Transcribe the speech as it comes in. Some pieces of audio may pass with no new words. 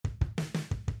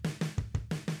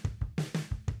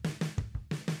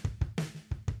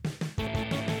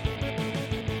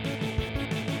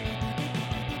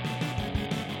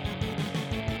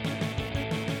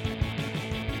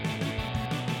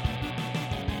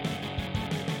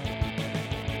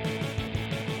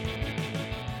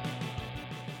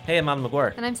Hey, I'm Alan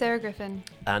McGuire. And I'm Sarah Griffin.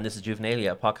 And this is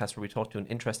Juvenalia, a podcast where we talk to an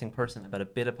interesting person about a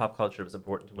bit of pop culture that was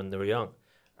important to when they were young.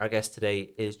 Our guest today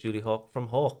is Julie Hawke from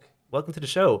Hawke. Welcome to the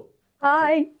show.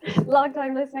 Hi, long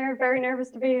time listener. Very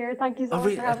nervous to be here. Thank you so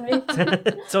much for having me.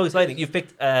 So exciting. You've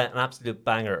picked an absolute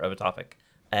banger of a topic.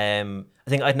 I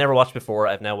think I'd never watched before.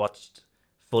 I've now watched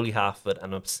fully half of it,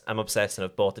 and I'm obsessed, and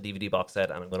I've bought the DVD box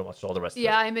set, and I'm going to watch all the rest of it.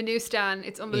 Yeah, I'm a new stan.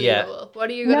 It's unbelievable. What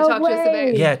are you going to No talk to us way.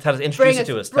 about? Yeah, tell us, introduce it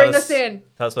to us. Bring us in.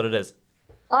 Tell us what it is.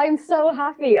 I'm so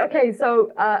happy. Okay,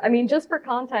 so just for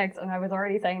context, and I was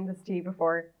already saying this to you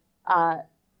before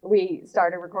we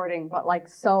started recording, but like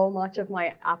so much of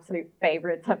my absolute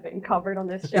favorites have been covered on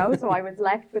this show, so I was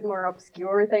left with more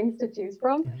obscure things to choose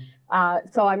from.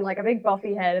 So I'm like a big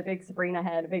Buffy head, a big Sabrina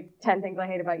head, a big 10 Things I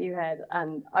Hate About You head,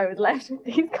 and I was left with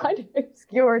these kind of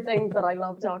obscure things that I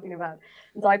love talking about.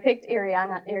 And so I picked Eerie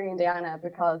and Diana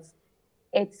because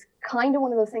it's kind of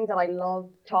one of those things that I love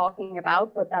talking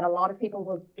about, but that a lot of people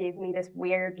will give me this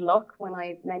weird look when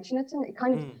I mention it. And it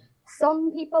kind of,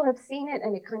 some people have seen it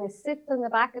and it kind of sits in the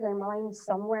back of their mind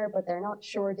somewhere, but they're not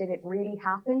sure, did it really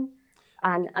happen?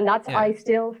 And that's, I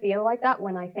still feel like that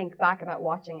when I think back about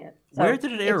watching it. So where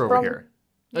did it air over here?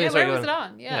 Where was it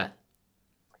on? Yeah.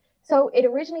 So it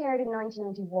originally aired in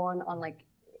 1991 on like,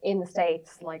 in the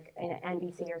States, like in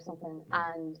NBC or something,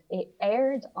 and it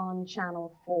aired on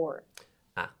Channel 4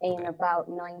 in about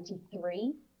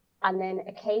 93. And then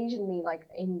occasionally, like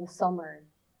in the summer,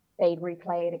 they'd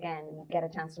replay it again and get a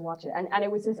chance to watch it. And it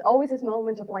was always this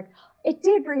moment of like, it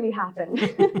did really happen.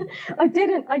 I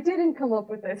didn't come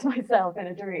up with this myself in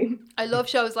a dream. I love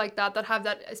shows like that have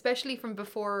that, especially from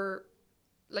before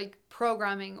like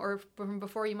programming or from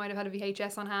before you might have had a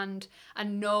VHS on hand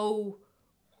and know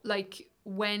like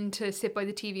when to sit by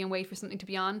the TV and wait for something to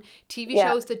be on. TV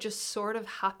shows that just sort of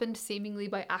happened seemingly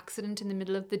by accident in the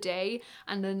middle of the day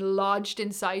and then lodged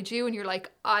inside you and you're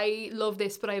like, I love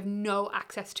this, but I have no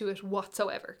access to it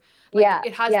whatsoever. Like,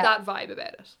 it has that vibe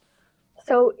about it.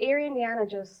 So Eerie and Diana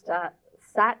just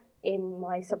sat in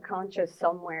my subconscious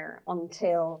somewhere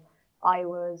until I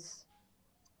was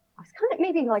kind of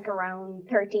maybe like around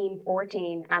 13,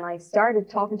 14, and I started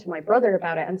talking to my brother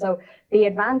about it. And so the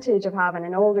advantage of having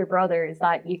an older brother is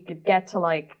that you could get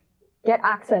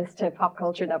access to pop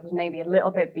culture that was maybe a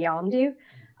little bit beyond you.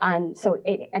 And so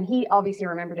and he obviously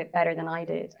remembered it better than I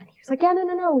did. And he was like, yeah,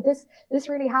 no, this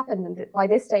really happened. And by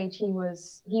this stage he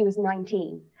was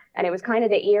 19. And it was kind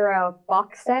of the era of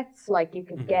box sets, like you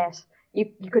could get,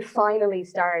 you could finally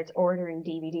start ordering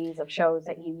DVDs of shows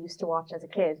that you used to watch as a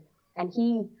kid. And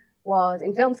he was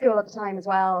in film school at the time as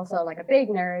well, so like a big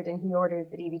nerd, and he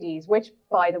ordered the DVDs, which,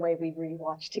 by the way, we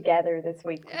rewatched together this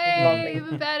week. Hey,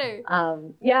 even better.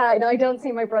 Yeah, and I don't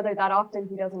see my brother that often.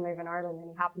 He doesn't live in Ireland,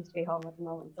 and he happens to be home at the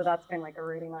moment, so that's been like a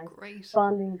really nice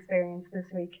bonding experience this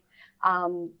week.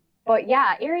 But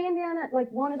yeah, Eerie and Diana,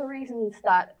 like one of the reasons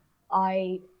that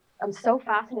I am so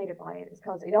fascinated by it is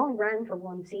because it only ran for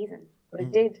one season, but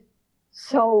it did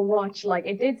so much, like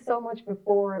it did so much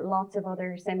before lots of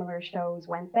other similar shows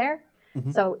went there.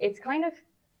 So it's kind of,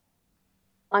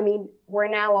 I mean, we're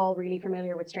now all really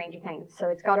familiar with Stranger Things, so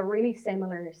it's got a really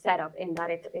similar setup in that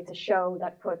it's a show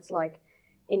that puts like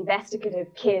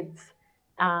investigative kids,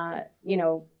 driving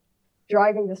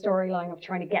the storyline of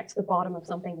trying to get to the bottom of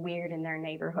something weird in their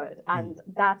neighborhood. And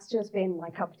that's just been my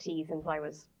cup of tea since I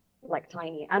was like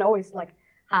tiny, and always like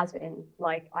has been.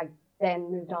 Like I then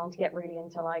moved on to get really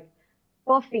into like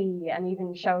Buffy and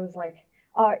even shows like,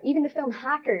 even the film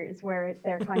Hackers, where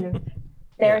they're kind of,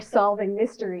 they're solving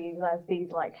mysteries as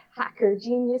these like hacker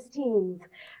genius teens.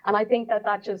 And I think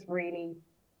that just really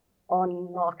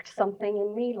unlocked something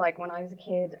in me. Like when I was a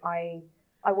kid, I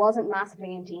wasn't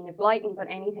massively into Enid Blyton, but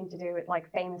anything to do with like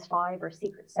Famous Five or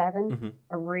Secret Seven,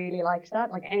 I really liked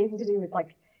that. Like anything to do with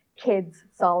like kids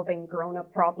solving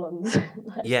grown-up problems.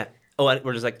 Yeah. Oh, and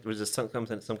there's some kind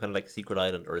of like secret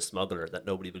island or a smuggler that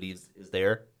nobody believes is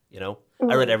there. You know,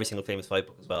 I read every single Famous Five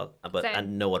book as well,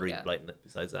 and no other Enid Blyton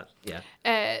besides that. Yeah.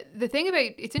 The thing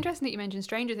about it's interesting that you mentioned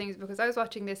Stranger Things because I was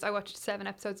watching this. I watched 7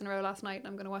 episodes in a row last night, and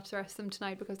I'm going to watch the rest of them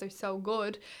tonight because they're so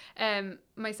good.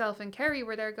 Myself and Kerry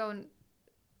were there going,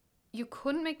 you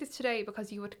couldn't make this today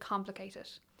because you would complicate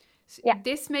it. So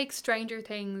this makes Stranger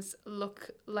Things look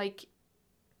like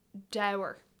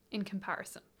dour in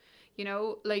comparison. You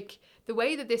know, like the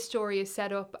way that this story is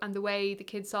set up and the way the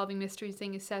kids solving mysteries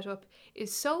thing is set up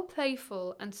is so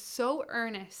playful and so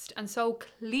earnest and so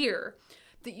clear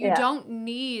that you don't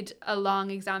need a long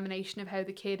examination of how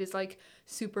the kid is like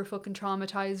super fucking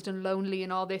traumatized and lonely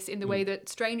and all this in the way that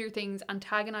Stranger Things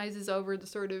antagonizes over the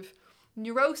sort of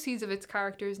neuroses of its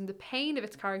characters and the pain of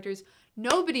its characters.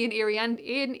 Nobody in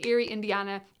Erie,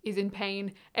 Indiana is in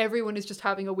pain. Everyone is just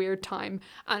having a weird time.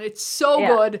 And it's so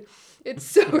good. It's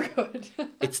so good.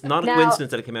 It's not a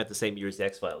coincidence that it came out the same year as the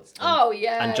X-Files.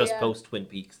 And just post Twin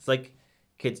Peaks. It's like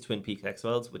kids Twin Peaks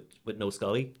X-Files with no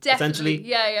Scully. Definitely. Essentially.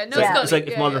 Yeah. No Scully. Scully. It's like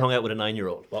if Mulder hung out with a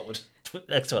 9-year-old, what would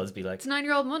X-Files be like? It's a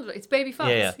 9-year-old Mulder. It's Baby Fox.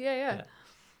 Yeah.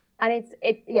 And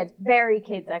it's very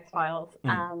kids X-Files.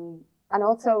 And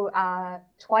also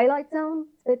Twilight Zone.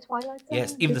 The Twilight Zone.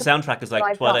 Yes, even the soundtrack is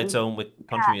like Twilight Zone with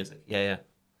country music. Yeah.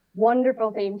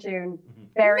 Wonderful theme tune.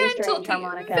 Very strange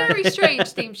harmonica. Very strange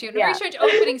theme tune. Very strange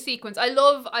opening sequence. I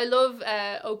love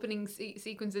opening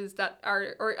sequences that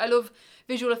are, or I love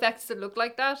visual effects that look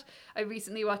like that. I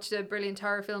recently watched a brilliant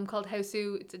horror film called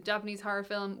Houseu. It's a Japanese horror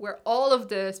film where all of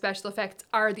the special effects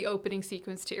are the opening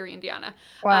sequence to Erie, Indiana.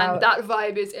 Wow. And that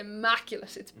vibe is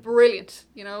immaculate. It's brilliant,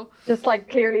 you know? Just like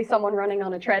clearly someone running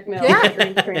on a treadmill with a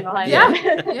green screen behind them.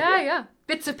 Yeah.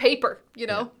 Bits of paper, you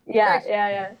know?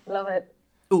 Yeah. Love it.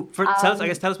 Oh, tell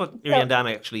us what Erie,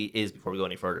 Indiana actually is before we go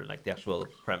any further, like the actual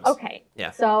premise. Okay.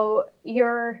 Yeah. So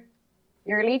your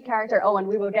lead character, and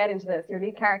we will get into this. Your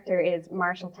lead character is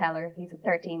Marshall Teller. He's a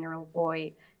 13-year-old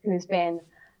boy who's been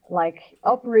like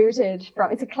uprooted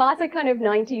from. It's a classic kind of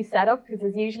 90s setup because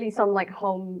there's usually some like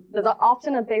home. There's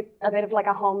often a bit of like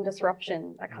a home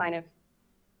disruption that kind of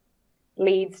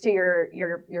leads to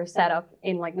your setup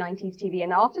in like 90s TV,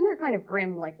 and often they're kind of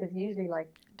grim. Like there's usually like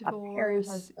divorce. A parent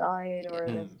has died or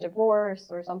there's divorce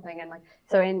or something, and like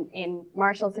so in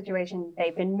Marshall's situation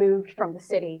they've been moved from the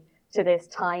city to this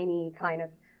tiny kind of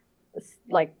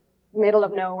like middle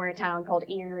of nowhere town called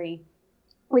Erie,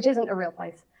 which isn't a real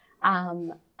place,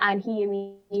 and he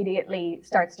immediately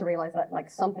starts to realize that like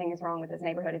something is wrong with his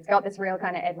neighborhood. It's got this real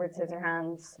kind of Edward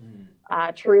Scissorhands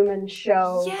Truman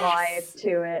Show vibe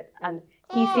to it, and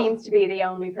he seems to be the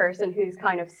only person who's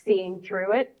kind of seeing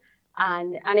through it,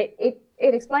 and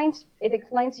it explains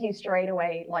to you straight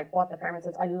away like what the premise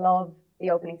is. I love the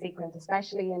opening sequence,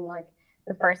 especially in like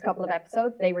the first couple of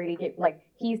episodes. They really get like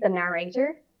he's the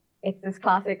narrator. It's this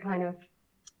classic kind of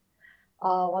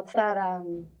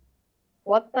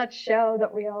what's that show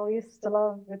that we all used to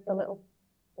love with the little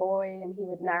boy and he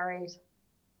would narrate?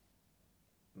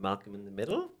 Malcolm in the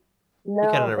Middle? No,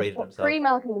 he kind of narrated himself.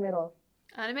 Pre-Malcolm in the Middle.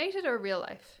 Animated or real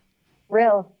life?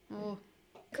 Real. Oh.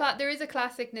 There is a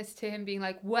classicness to him being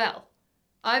like, well,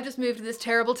 I've just moved to this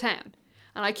terrible town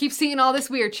and I keep seeing all this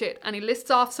weird shit, and he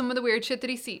lists off some of the weird shit that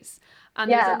he sees.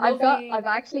 And I've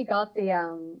actually got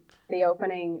the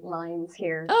opening lines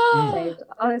here saved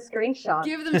on a screenshot.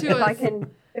 Give them to us.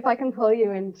 If I can pull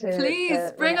you into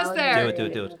please bring us there.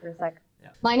 Do it. Yeah.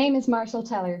 My name is Marshall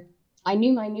Teller. I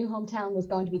knew my new hometown was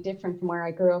going to be different from where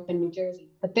I grew up in New Jersey,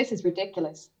 but this is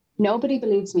ridiculous. Nobody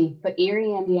believes me, but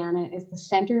Erie, Indiana is the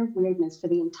center of weirdness for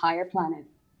the entire planet.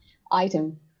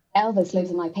 Item, Elvis lives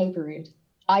in my paper route.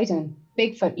 Item,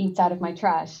 Bigfoot eats out of my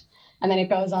trash. And then it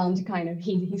goes on to kind of,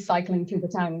 he's cycling through the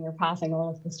town and you're passing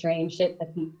all of the strange shit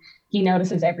that he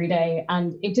notices every day.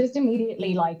 And it just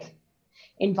immediately like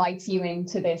invites you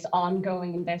into this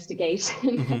ongoing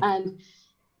investigation. And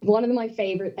one of my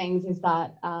favorite things is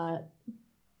that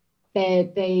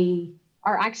they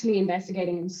are actually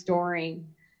investigating and storing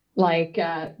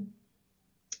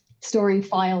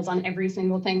files on every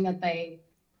single thing that they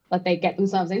get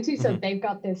themselves into. So they've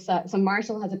got this, so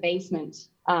Marshall has a basement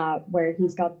where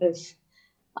he's got this,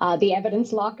 the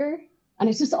evidence locker. And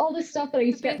it's just all this stuff that I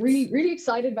used to get really, really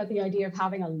excited about the idea of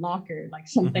having a locker, like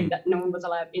something that no one was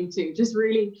allowed into. Just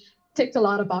really ticked a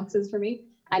lot of boxes for me.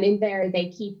 And in there, they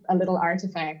keep a little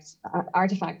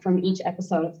artifact from each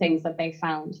episode of things that they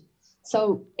found.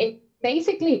 So it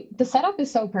basically, the setup is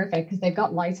so perfect because they've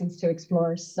got license to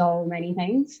explore so many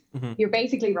things. You're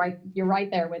basically right. You're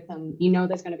right there with them. You know,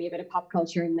 there's going to be a bit of pop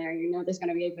culture in there. You know, there's going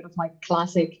to be a bit of like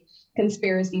classic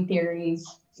conspiracy theories,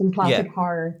 some classic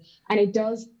horror, and it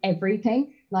does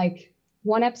everything. Like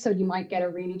one episode, you might get a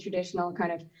really traditional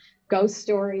kind of ghost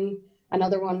story.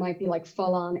 Another one might be like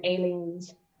full on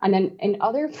aliens. And then in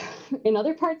other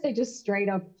parts, they just straight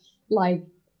up like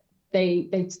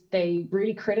they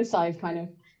really criticize kind of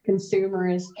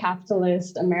consumerist,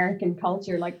 capitalist American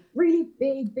culture, like really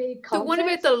big concepts. The one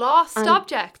about the lost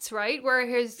objects, right? Where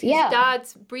his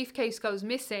dad's briefcase goes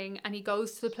missing and he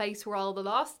goes to the place where all the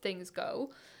lost things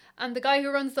go. And the guy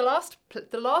who runs the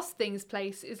lost things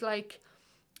place is like,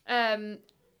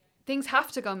 things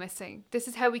have to go missing. This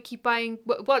is how we keep buying.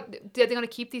 What are they going to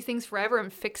keep these things forever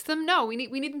and fix them? No, we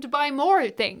need them to buy more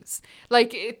things.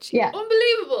 Like it's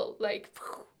unbelievable. Like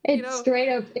It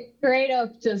straight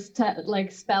up just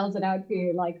like spells it out for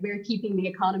you. Like, we're keeping the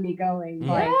economy going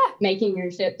by making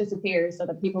your shit disappear so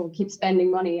that people keep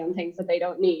spending money on things that they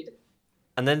don't need.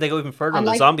 And then they go even further on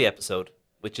the zombie episode,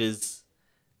 which is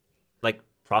like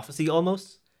prophecy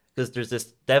almost, because there's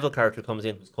this devil character who comes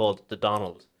in who's called the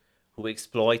Donald, who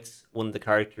exploits one of the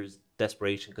characters'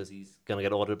 desperation because he's gonna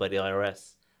get audited by the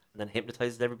IRS, and then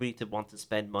hypnotizes everybody to want to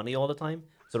spend money all the time.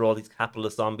 So there are all these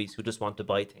capitalist zombies who just want to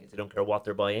buy things. They don't care what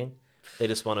they're buying. They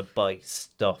just want to buy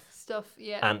stuff.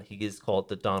 Yeah. And he is called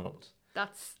the Donald.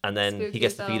 And then he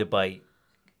gets defeated by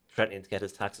threatening to get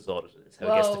his taxes audited. That's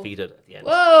how he gets defeated at the end.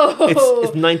 Whoa!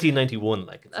 It's 1991.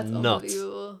 Like, it's nuts.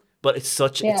 But it's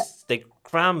such... they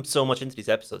cram so much into these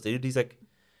episodes. They do these, like...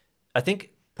 I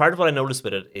think part of what I noticed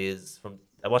with it is...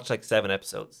 I watched like 7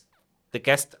 episodes. The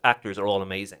guest actors are all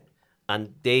amazing.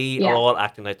 And they are all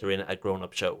acting like they're in a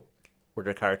grown-up show where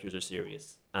their characters are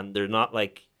serious. And they're not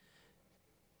like...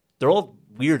 They're all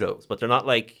weirdos, but they're not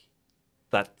like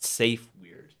that safe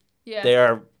weird. Yeah. They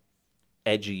are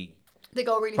edgy. They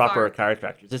go really proper far. character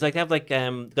actors. There's like, they have like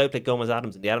the guy who played Gomez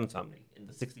Adams in the Addams Family in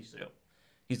the 60s show.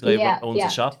 He's the guy who owns the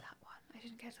shop. I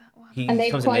didn't get that one. And they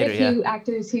have quite a few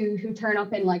actors who turn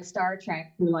up in like Star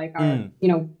Trek who like are, you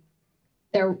know,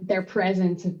 their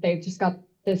presence. They've just got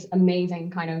this amazing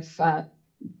kind of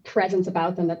presence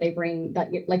about them that they bring,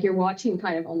 that you're watching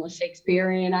kind of almost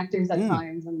Shakespearean actors at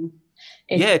times, and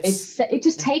it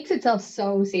just takes itself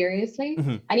so seriously.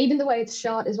 And even the way it's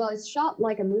shot as well, it's shot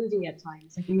like a movie at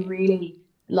times. Like, you really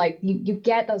like you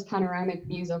get those panoramic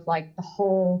views of like the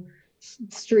whole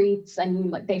streets,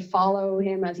 and like they follow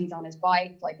him as he's on his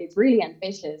bike. Like, it's really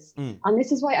ambitious. And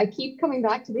this is why I keep coming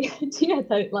back to the idea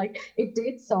that like it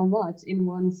did so much in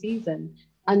one season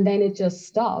and then it just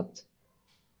stopped.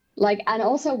 Like, and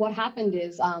also what happened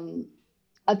is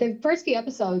at the first few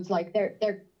episodes, like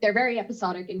they're very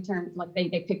episodic in terms, like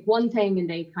they pick one thing and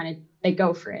they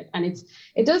go for it, and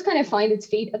it does kind of find its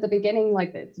feet at the beginning.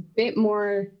 Like, it's a bit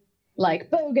more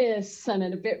like bogus and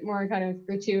a bit more kind of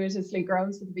gratuitously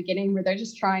gross at the beginning, where they're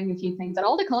just trying a few things, and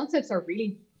all the concepts are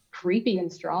really creepy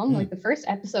and strong. Like, the first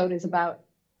episode is about,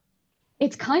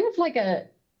 it's kind of like a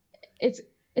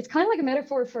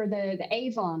metaphor for the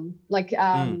Avon, like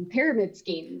pyramid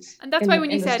schemes. And that's why when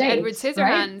you said States, Edward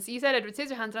Scissorhands, you said Edward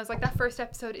Scissorhands, and I was like, that first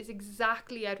episode is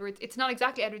exactly Edward. It's not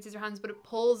exactly Edward Scissorhands, but it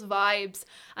pulls vibes.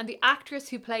 And the actress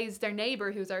who plays their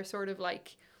neighbor, who's our sort of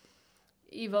like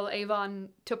evil Avon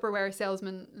Tupperware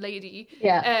salesman lady,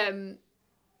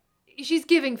 she's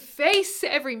giving face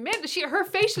every minute. Her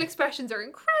facial expressions are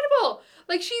incredible.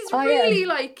 Like, she's really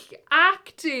like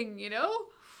acting, you know?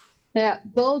 Yeah,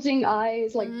 bulging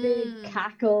eyes, like big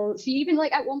cackle. She even,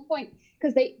 like, at one point,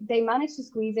 because they managed to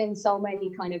squeeze in so many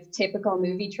kind of typical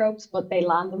movie tropes, but they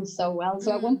land them so well.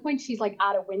 So at one point she's like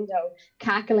at a window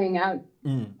cackling out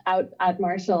at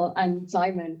Marshall and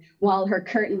Simon while her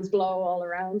curtains blow all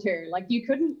around her. Like, you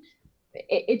couldn't,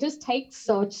 it just takes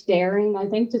such daring, I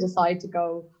think, to decide to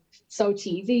go so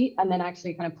cheesy and then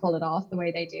actually kind of pull it off the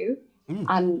way they do.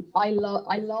 And I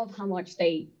love how much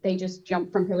they just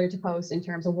jump from pillar to post in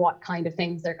terms of what kind of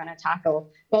things they're going to tackle,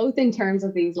 both in terms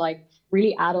of these like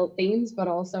really adult themes, but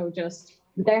also just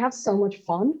they have so much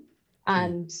fun.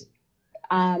 And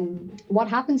what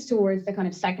happens towards the kind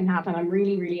of second half, and I'm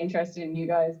really, really interested in you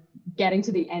guys getting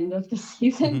to the end of the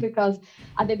season, because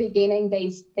at the beginning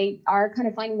they are kind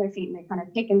of finding their feet and they kind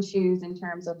of pick and choose in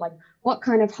terms of like, what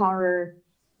kind of horror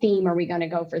theme are we going to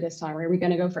go for this time? Are we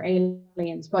going to go for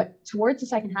aliens? But towards the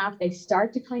second half, they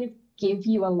start to kind of give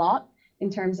you a lot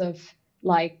in terms of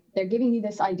like, they're giving you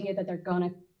this idea that they're going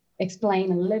to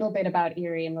explain a little bit about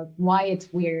Eerie and like why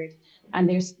it's weird.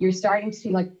 And you're starting to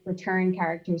see like return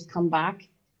characters come back.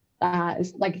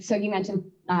 Like, so you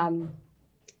mentioned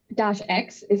Dash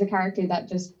X is a character that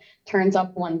just turns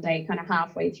up one day kind of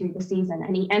halfway through the season,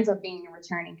 and he ends up being a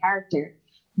returning character.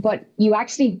 But you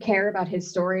actually care about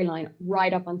his storyline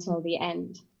right up until the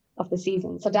end of the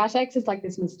season. So Dash X is like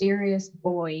this mysterious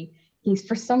boy. He's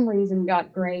for some reason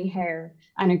got gray hair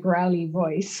and a growly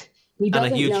voice. He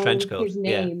doesn't know his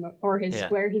name or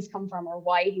where he's come from or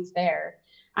why he's there.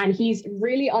 And he's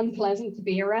really unpleasant to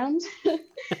be around.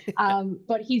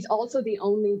 But he's also the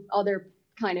only other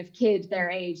kind of kid their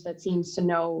age that seems to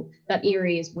know that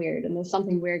Eerie is weird and there's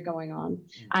something weird going on.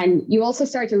 And you also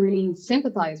start to really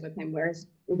sympathize with him, whereas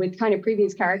with kind of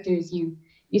previous characters, you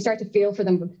start to feel for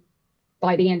them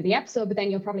by the end of the episode, but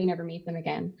then you'll probably never meet them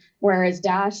again. Whereas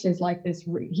Dash is like this,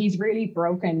 he's really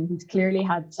broken. He's clearly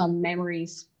had some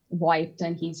memories wiped,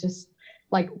 and he's just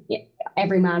like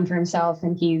every man for himself,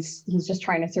 and he's just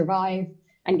trying to survive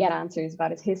and get answers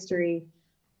about his history.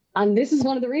 And this is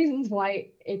one of the reasons why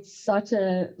it's such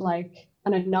a like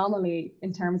an anomaly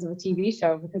in terms of a TV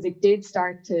show, because it did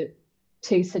start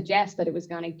to suggest that it was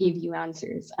going to give you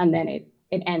answers, and then it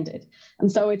ended.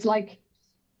 And so it's like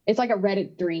a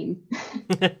Reddit dream.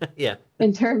 Yeah.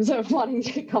 In terms of wanting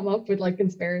to come up with like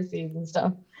conspiracies and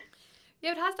stuff.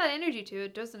 Yeah, it has that energy to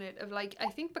it, doesn't it? Of like, I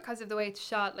think because of the way it's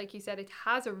shot, like you said, it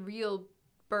has a real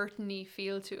Burton-y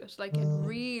feel to it. Like it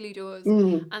really does.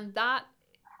 And that,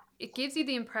 it gives you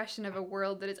the impression of a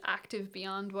world that is active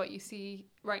beyond what you see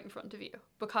right in front of you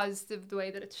because of the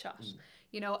way that it's shot,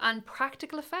 you know, and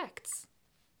practical effects.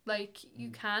 Like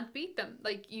you can't beat them.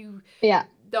 Like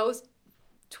those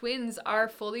twins are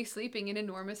fully sleeping in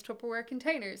enormous Tupperware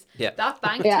containers. Yeah. That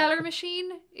bank teller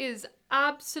machine is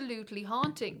absolutely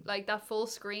haunting. Like that full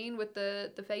screen with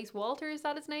the face Walter, is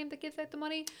that his name that gives out the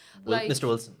money? Like Mr.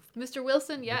 Wilson. Mr.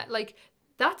 Wilson, yeah. Like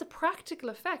that's a practical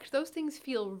effect. Those things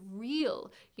feel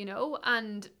real, you know?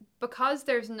 And because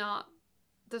there's not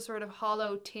the sort of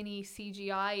hollow, tinny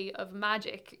CGI of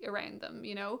magic around them,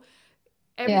 you know?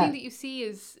 Everything that you see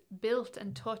is built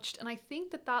and touched. And I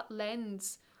think that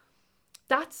lens,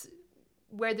 that's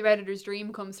where the Redditor's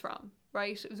dream comes from,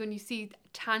 right? It was when you see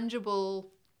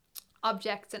tangible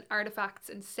objects and artifacts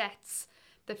and sets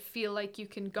that feel like you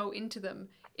can go into them.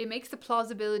 It makes the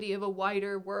plausibility of a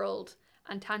wider world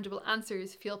and tangible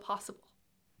answers feel possible.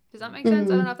 Does that make sense?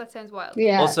 I don't know if that sounds wild.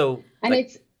 Yeah. Also, and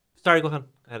like, sorry, go on. Go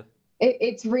ahead.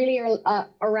 It's really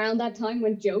around that time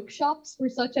when joke shops were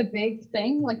such a big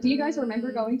thing. Like, do you guys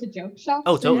remember going to joke shops?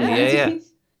 Oh, totally. Yeah.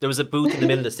 There was a booth in the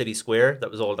middle of the city square that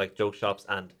was all like joke shops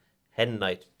and hen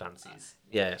night fancies.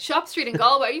 Yeah. Shop Street in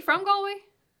Galway. Are you from Galway?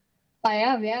 I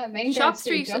am, yeah. Main Shop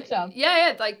Street joke shop.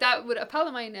 Yeah. Like that would a pal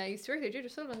of mine used to work there.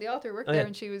 Judith Sullivan, the author, worked there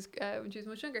when she was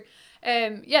much younger.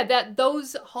 That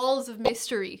those halls of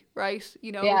mystery, right?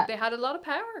 You know, they had a lot of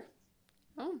power.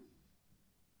 Oh.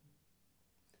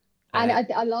 And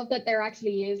I love that there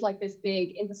actually is like this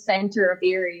big, in the center of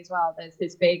Erie as well, there's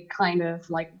this big kind of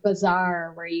like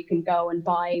bazaar where you can go and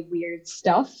buy weird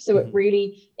stuff. So it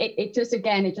really, it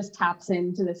just taps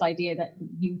into this idea that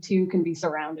you too can be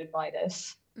surrounded by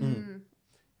this.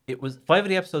 It was 5 of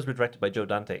the episodes were directed by Joe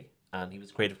Dante, and he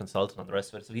was creative consultant on the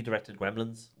rest of it. So he directed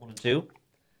Gremlins 1 and 2.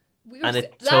 And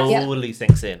it totally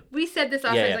sinks in. We said this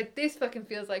last night, like, this fucking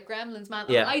feels like Gremlins, man.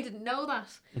 Yeah. And I didn't know that.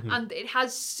 And it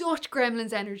has such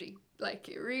Gremlins energy. Like,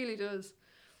 it really does.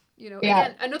 You know,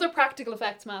 again, another practical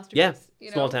effects masterpiece. Yeah,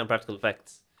 you small know? town practical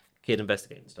effects. Kid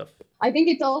investigating stuff. I think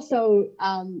it's also,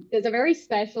 there's a very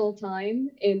special time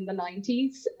in the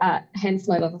 90s, hence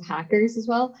my love of Hackers as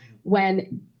well,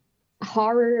 when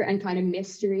horror and kind of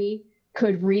mystery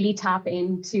could really tap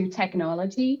into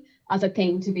technology as a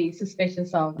thing to be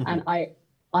suspicious of. And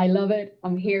I love it.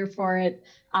 I'm here for it.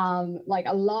 Like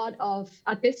a lot of,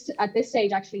 at this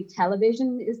stage, actually,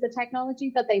 television is the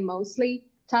technology that they mostly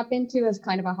tap into as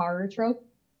kind of a horror trope.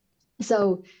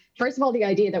 So first of all, the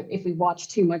idea that if we watch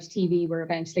too much TV, we're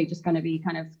eventually just going to be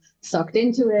kind of sucked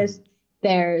into it.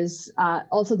 There's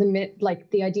also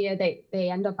the idea that they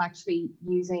end up actually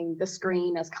using the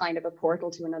screen as kind of a portal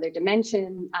to another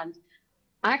dimension. And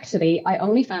actually, I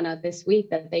only found out this week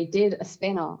that they did a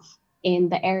spin-off in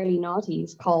the early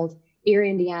noughties called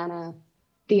Erie, Indiana,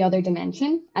 The Other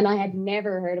Dimension. And I had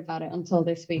never heard about it until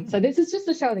this week. So this is just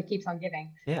a show that keeps on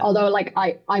giving. Yeah. Although like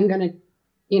I'm going to,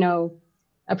 you know,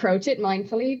 approach it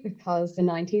mindfully because the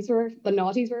noughties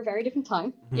were a very different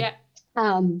time. Yeah.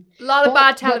 A lot of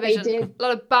bad television. A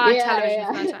lot of bad television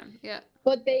at that time. Yeah.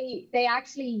 But they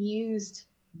actually used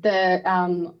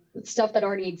the stuff that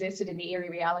already existed in the Erie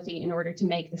reality in order to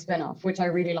make the spin-off, which I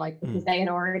really like because they had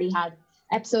already had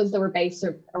episodes that were based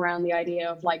around the idea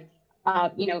of like,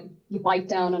 you know, you bite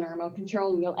down on a remote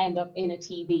control and you'll end up in a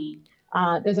TV.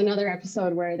 There's another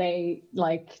episode where they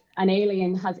like an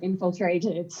alien has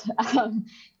infiltrated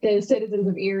the citizens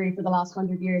of Erie for the last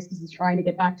 100 years because he's trying to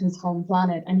get back to his home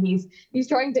planet, and he's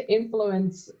trying to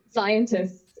influence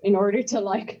scientists in order to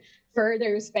like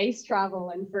further space travel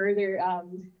and further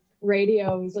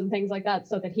radios and things like that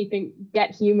so that he can get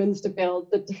humans to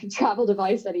build the travel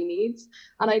device that he needs.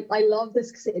 And I love this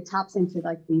because it taps into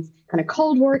like these kind of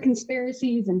Cold War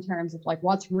conspiracies in terms of like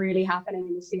what's really happening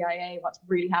in the CIA, what's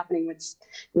really happening with,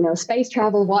 you know, space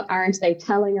travel, what aren't they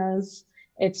telling us.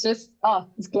 It's just,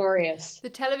 it's glorious. The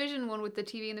television one with the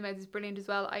TV in the mouth is brilliant as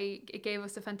well. It gave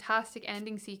us a fantastic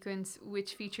ending sequence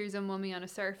which features a mummy on a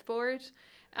surfboard.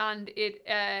 And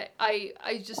I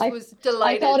was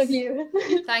delighted. I thought of you.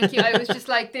 Thank you. I was just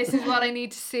like, this is what I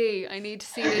need to see. I need to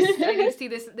see this. I need to see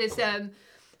this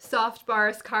soft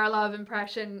Boris Karloff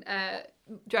impression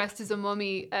dressed as a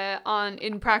mummy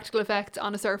in practical effects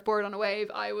on a surfboard on a wave.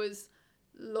 I was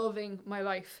loving my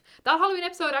life. That Halloween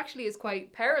episode actually is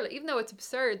quite perilous, even though it's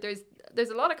absurd. There's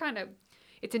a lot of kind of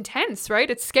it's intense, right?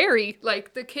 It's scary.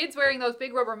 Like the kids wearing those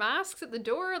big rubber masks at the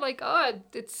door, like, oh,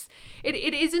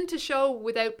 it isn't a show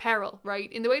without peril,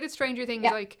 right? In the way that Stranger Things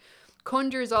like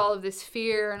conjures all of this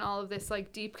fear and all of this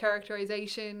like deep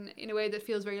characterization in a way that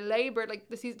feels very labored. Like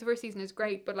the first season is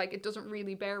great, but like it doesn't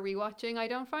really bear rewatching, I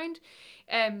don't find.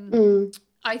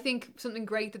 I think something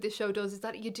great that this show does is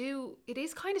that it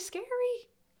is kind of scary.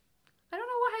 I don't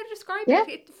know how to describe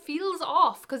it. It feels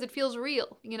off because it feels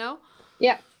real, you know?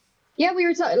 Yeah. Yeah, we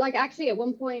were like actually at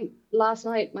one point last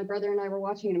night, my brother and I were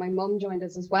watching it and my mum joined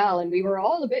us as well. And we were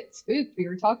all a bit spooked. We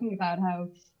were talking about how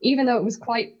even though it was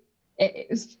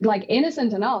like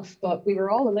innocent enough, but we were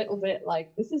all a little bit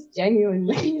like, this is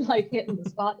genuinely like hitting the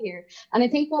spot here. And I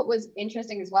think what was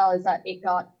interesting as well is that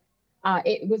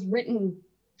it was written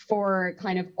for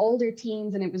kind of older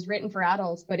teens and it was written for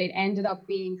adults, but it ended up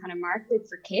being kind of marketed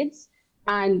for kids.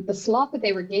 And the slot that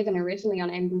they were given originally on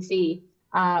NBC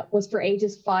was for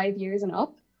ages 5 years and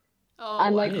up.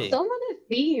 And like some of the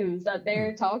themes that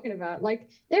they're talking about, like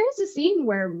there's a scene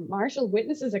where Marshall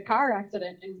witnesses a car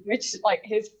accident in which like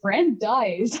his friend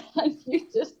dies and you're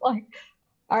just like,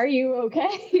 are you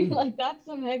okay? Like that's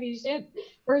some heavy shit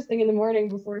first thing in the morning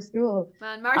before school.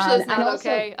 Man, Marshall's not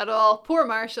okay at all. Poor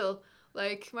Marshall.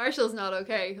 Like Marshall's not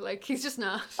okay. Like he's just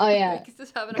not. Oh yeah. Like, he's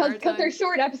just having a hard time. Because they're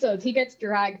short episodes. He gets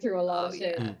dragged through a lot of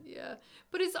shit. Yeah.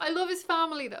 But I love his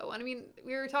family though. And I mean,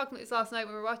 we were talking about this last night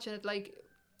when we were watching it, like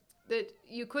that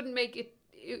you couldn't make it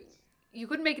you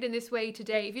couldn't make it in this way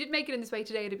today. If you did make it in this way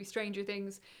today, it'd be Stranger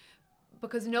Things,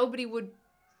 because nobody would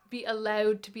be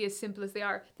allowed to be as simple as they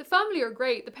are. The family are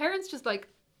great. The parents just like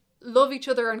love each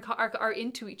other and are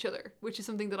into each other, which is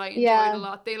something that I enjoyed a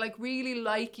lot. They like really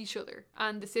like each other,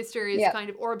 and the sister is kind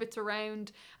of orbits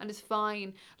around and is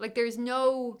fine. Like there's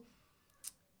no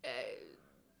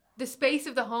the space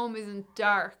of the home isn't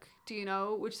dark, do you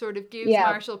know, which sort of gives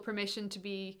Marshall permission to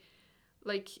be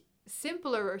like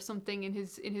simpler or something in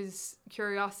his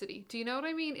curiosity. Do you know what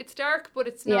I mean? It's dark, but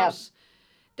it's not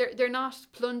they're not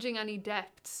plunging any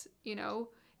depths, you know,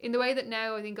 in the way that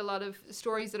now I think a lot of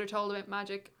stories that are told about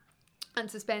magic and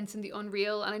suspense and the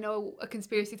unreal, and I know a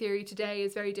conspiracy theory today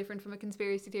is very different from a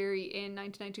conspiracy theory in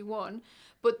 1991,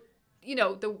 but you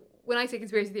know, when I say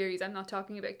conspiracy theories, I'm not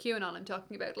talking about QAnon, I'm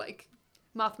talking about like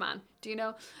Mothman, do you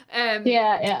know?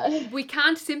 We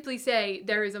can't simply say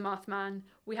there is a Mothman.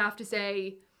 We have to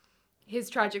say his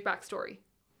tragic backstory.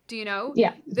 Do you know?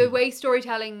 Yeah. The way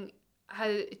storytelling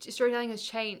has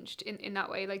changed in that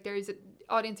way. Like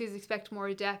audiences expect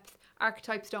more depth.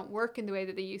 Archetypes don't work in the way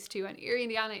that they used to. And Erie,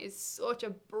 Indiana is such a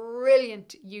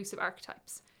brilliant use of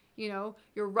archetypes. You know,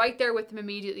 you're right there with them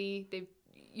immediately.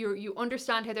 You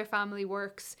understand how their family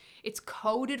works. It's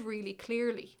coded really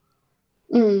clearly.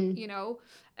 You know,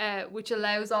 which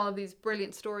allows all of these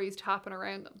brilliant stories to happen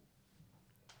around them.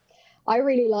 I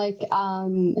really like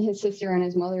his sister and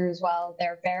his mother as well.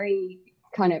 They're very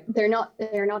kind of they're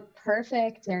not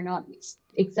perfect. They're not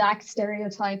exact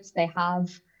stereotypes. They have,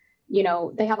 you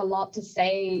know, they have a lot to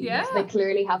say. Yeah. They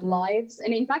clearly have lives.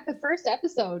 And in fact, the first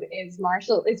episode is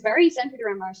Marshall. It's very centered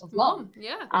around Marshall's mom.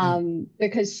 Yeah.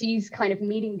 Because she's kind of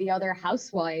meeting the other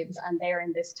housewives and they're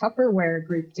in this Tupperware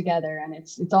group together, and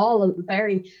it's all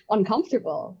very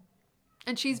uncomfortable.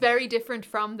 And she's very different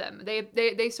from them.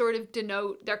 They sort of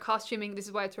denote their costuming. This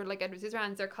is why it's sort of like Edward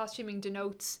Scissorhands. Their costuming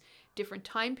denotes different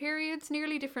time periods,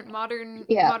 nearly different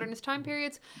modernist time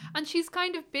periods. And she's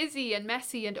kind of busy and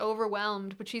messy and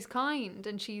overwhelmed, but she's kind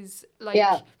and she's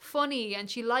like funny and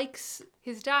she likes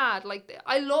his dad. Like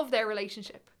I love their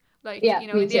relationship. Like you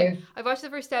know, I've watched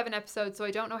the first 7 episodes, so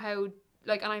I don't know how.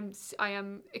 Like, and I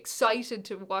am excited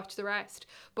to watch the rest.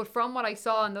 But from what I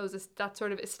saw in that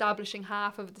sort of establishing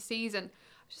half of the season,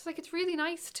 I was just like, it's really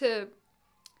nice to.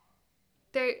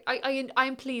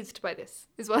 I'm pleased by this,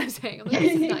 is what I'm saying. I'm like,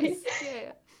 this is nice.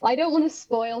 Yeah. I don't want to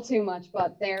spoil too much,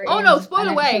 but there. Oh no! Spoil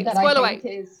away! Spoil away!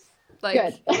 Is like,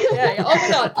 good. Yeah. Oh my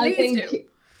god! Please do.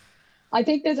 I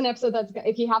think there's an episode that's,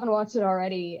 if you haven't watched it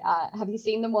already, have you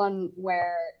seen the one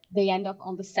where they end up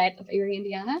on the set of Erie,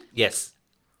 Indiana? Yes.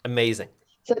 Amazing.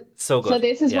 So good. So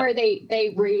this is where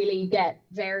they really get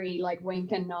very like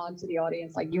wink and nod to the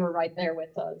audience, like you were right there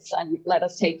with us and let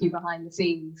us take you behind the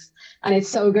scenes. And it's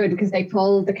so good because they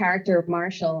pull the character of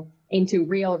Marshall into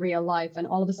real life, and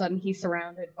all of a sudden he's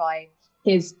surrounded by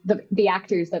the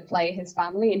actors that play his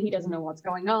family, and he doesn't know what's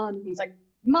going on. He's like,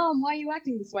 Mom, why are you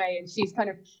acting this way? And she's kind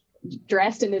of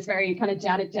dressed in this very kind of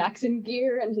Janet Jackson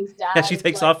gear, and his dad. Yeah, she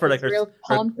takes off her like her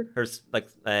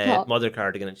mother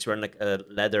cardigan, and she's wearing like a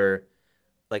leather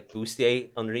like bustier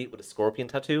underneath with a scorpion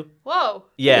tattoo. Whoa!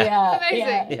 Yeah.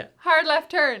 Amazing. Yeah. Hard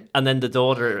left turn. And then the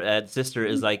daughter, the sister,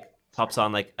 is like pops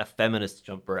on like a feminist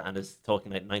jumper and is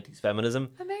talking like 90s feminism.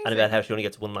 Amazing. And about how she only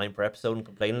gets one line per episode and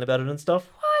complaining about it and stuff.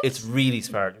 What? It's really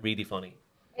smart, really funny.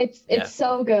 It's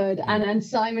so good. And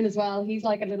Simon as well, he's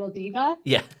like a little diva.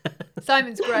 Yeah.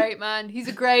 Simon's great, man. He's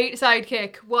a great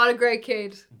sidekick. What a great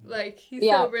kid. Like, he's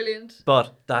so brilliant.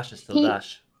 But Dash is still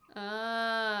Dash.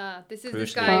 Ah, this is Crucially.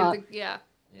 this guy with the,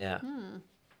 Yeah.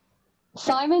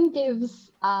 Simon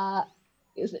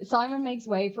makes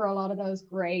way for a lot of those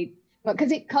great, but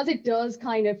because it does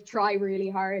kind of try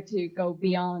really hard to go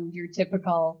beyond your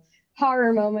typical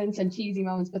horror moments and cheesy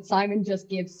moments, but Simon just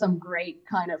gives some great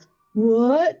kind of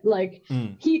what? Like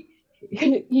he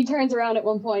turns around at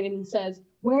one point and says,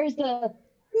 "Where's the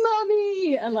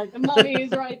mummy?" And like the mummy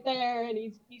is right there, and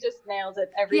he just nails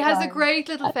it every time. He has a great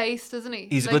little face, doesn't he?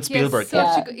 He's a good Spielberg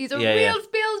kid. He's a real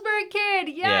Spielberg kid.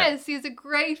 Yes, he has a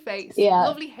great face. Yeah.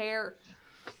 Lovely hair.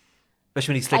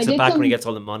 Especially when he slicks it back when he gets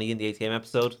all the money in the ATM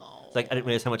episode. It's like, I didn't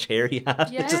realize how much hair he had.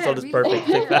 Yeah, It's just all this really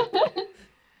perfect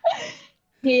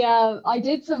thing. I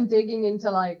did some digging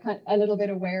into like a little bit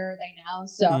of where are they now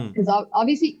stuff, because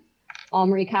obviously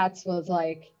Omri Katz was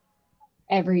like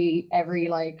every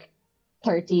like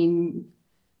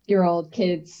 13-year-old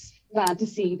kid's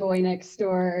fantasy boy next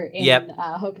door in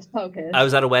Hocus Pocus. I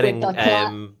was at a wedding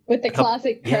with the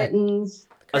classic curtains.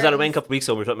 I was at a wedding a couple of weeks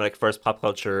ago. We were talking about like first pop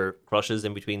culture crushes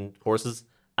in between courses,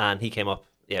 and he came up.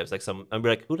 Yeah, it was like and we were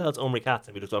like, "Who the hell's Omri Katz?"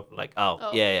 And we looked up like,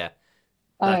 yeah.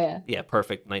 Yeah,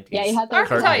 perfect 90s. Yeah, he had the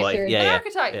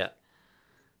archetype.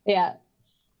 Yeah.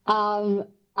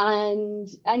 And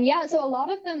yeah, so a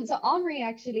lot of them. So Omri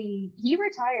actually he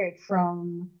retired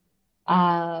from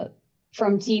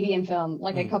TV and film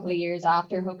like a couple of years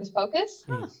after Hocus Pocus.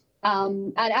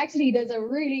 And actually, there's a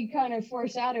really kind of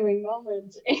foreshadowing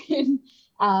moment in.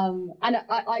 And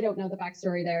I don't know the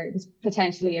backstory there. It was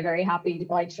potentially a very happy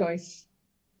by choice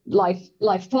life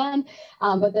plan,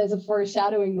 but there's a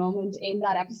foreshadowing moment in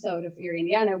that episode of Eerie,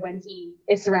 Indiana when he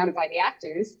is surrounded by the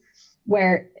actors,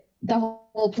 where the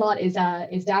whole plot is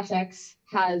Dash X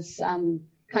has kind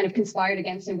of conspired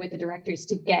against him with the directors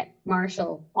to get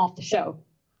Marshall off the show.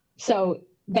 So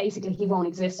basically he won't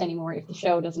exist anymore if the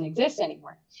show doesn't exist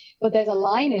anymore. But there's a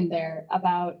line in there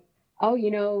about,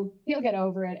 he'll get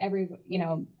over it.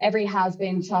 Every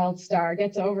has-been child star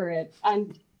gets over it.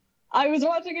 And I was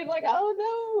watching it like,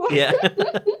 oh no. Yeah.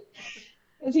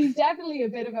 Because he's definitely a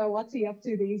bit of a what's he up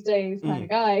to these days kind of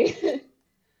guy.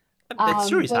 It's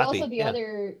sure he's but happy. Also the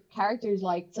other characters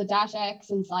so Dash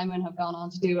X and Simon have gone on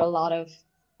to do a lot of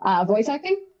voice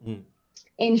acting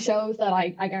in shows that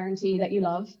I guarantee that you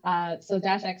love. So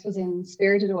Dash X was in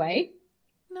Spirited Away.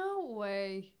 No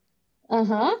way.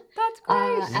 Uh-huh. That's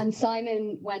great. And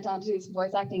Simon went on to do some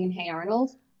voice acting in Hey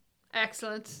Arnold.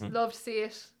 Excellent. Love to see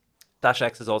it. Dash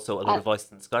X is also a little voice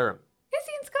in Skyrim. Is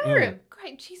he in Skyrim?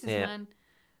 Great, Jesus, man.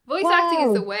 Voice acting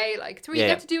is the way. Like, it's where you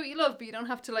get to do what you love, but you don't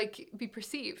have to like be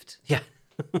perceived. Yeah.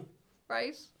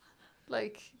 Right?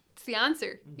 Like, it's the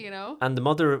answer, And the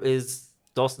mother is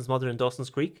Dawson's mother in Dawson's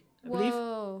Creek, I believe.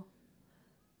 Whoa.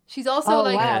 She's also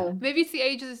wow. maybe it's the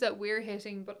ages that we're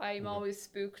hitting, but I'm always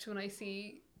spooked when I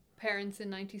see parents in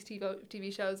 90s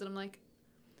TV shows, and I'm like,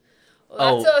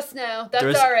 that's us now.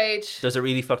 That's our age. There's a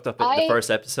really fucked up in the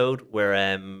first episode where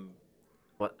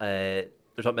they're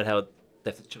talking about how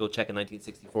they have to go check a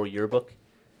 1964 yearbook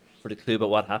for the clue about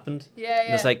what happened. Yeah.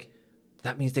 And it's like,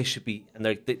 that means they should be, and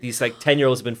these like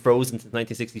 10-year-olds have been frozen since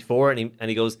 1964, and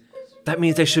he goes, that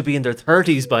means they should be in their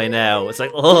 30s by now. It's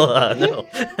like, no,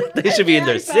 they should be in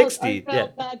their 60s.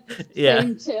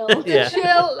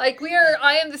 Chill. Like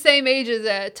I am the same age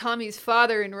as Tommy's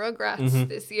father in Rugrats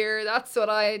this year. That's what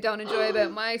I don't enjoy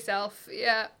about myself.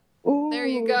 Yeah. Ooh, there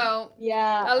you go.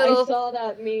 Yeah, I saw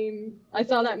that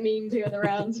meme doing the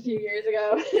rounds a few years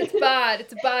ago. It's bad.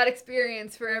 It's a bad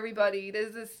experience for everybody.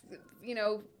 There's this,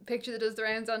 picture that does the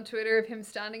rounds on Twitter of him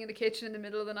standing in the kitchen in the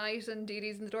middle of the night and Dee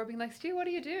Dee's in the door being like, Stu, what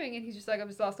are you doing? And he's just like, I've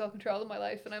just lost all control of my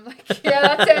life. And I'm like, yeah,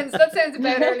 that sounds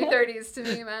about early 30s to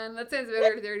me, man. That sounds about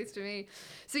early 30s to me.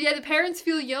 So yeah, the parents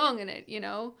feel young in it,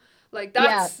 Like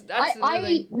that's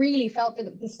I really felt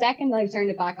that the second I turned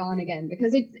it back on again,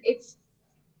 because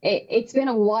it's been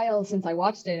a while since I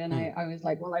watched it, and I was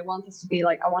like, well, I want this to be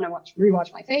like, I want to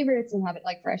rewatch my favorites and have it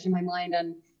like fresh in my mind.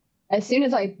 And as soon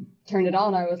as I turned it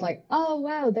on, I was like, oh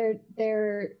wow,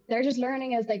 they're just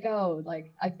learning as they go.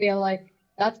 Like, I feel like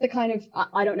that's the kind of,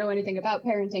 I don't know anything about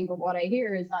parenting, but what I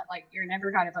hear is that like you're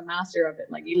never kind of a master of it.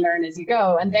 Like, you learn as you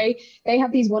go. And they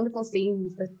have these wonderful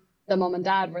scenes that the mom and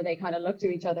dad where they kind of look to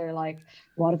each other like,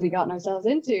 what have we gotten ourselves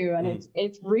into? And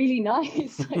it's really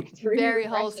nice. Like, it's really very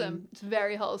refreshing. wholesome. It's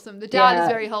very wholesome. The dad is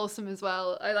very wholesome as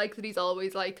well. I like that he's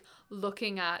always like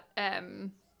looking at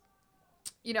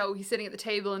you know, he's sitting at the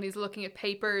table and he's looking at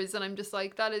papers, and I'm just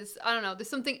like, that is, I don't know, there's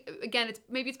something, again,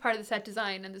 it's part of the set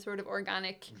design and the sort of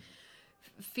organic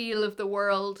feel of the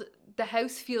world. The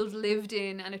house feels lived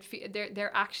in, and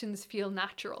their actions feel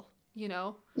natural, you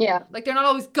know? Yeah. Like, they're not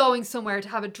always going somewhere to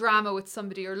have a drama with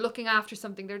somebody or looking after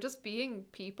something. They're just being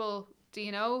people, do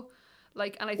you know?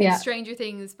 Like, and I think Stranger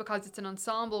Things, because it's an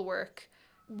ensemble work,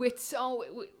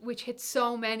 which hits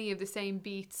so many of the same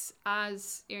beats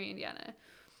as Erie, Indiana,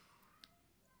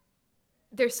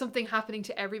 there's something happening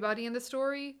to everybody in the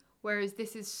story, whereas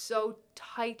this is so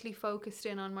tightly focused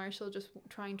in on Marshall just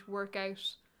trying to work out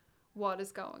what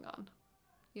is going on,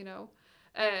 you know?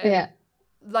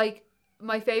 Like,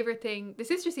 my favourite thing, the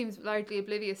sister seems largely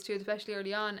oblivious to it, especially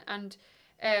early on, and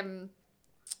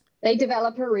they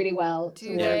develop her really well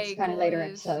towards kind of later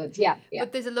episodes. Yeah.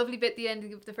 But there's a lovely bit at the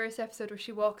end of the first episode where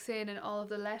she walks in and all of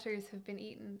the letters have been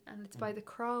eaten, and it's by the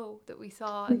crow that we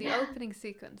saw in the opening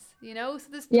sequence, you know? So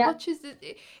there's touches that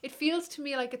it feels to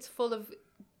me like it's full of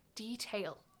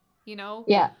detail, you know?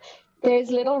 Yeah.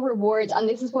 There's little rewards, and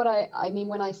this is what I mean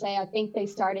when I say I think they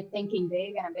started thinking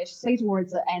big and ambitiously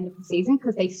towards the end of the season,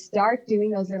 because they start doing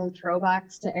those little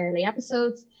throwbacks to early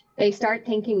episodes. They start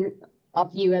thinking of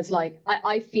you as like,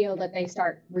 I feel that they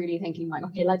start really thinking like,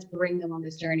 okay, let's bring them on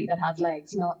this journey that has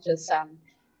legs, not just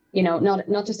you know,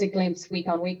 not just a glimpse week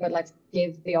on week, but let's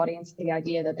give the audience the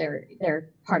idea that they're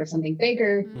part of something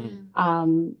bigger.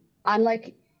 And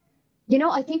like, you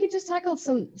know, I think it just tackles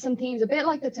some themes a bit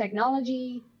like the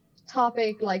technology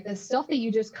topic, like the stuff that you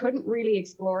just couldn't really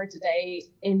explore today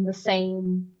in the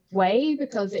same way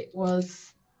because it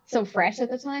was so fresh at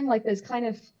the time. Like there's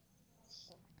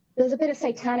a bit of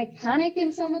satanic panic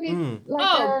in some of these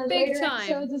later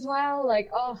episodes as well. Like,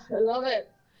 I love it.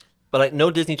 But like,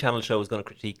 no Disney Channel show is going to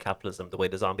critique capitalism the way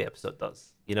the zombie episode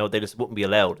does. You know, they just wouldn't be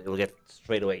allowed. It will get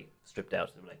straight away stripped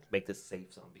out and like make this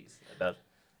safe zombies about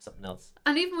something else.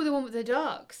 And even with the one with the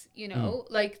dogs, you know,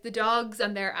 like the dogs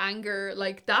and their anger,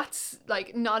 like that's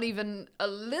like not even a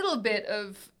little bit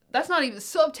of, that's not even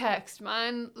subtext,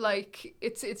 man. Like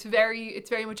it's very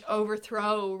much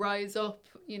overthrow, rise up,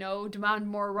 you know, demand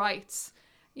more rights,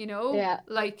 you know? Yeah.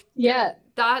 Like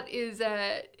that is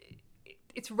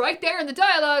it's right there in the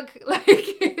dialogue. Like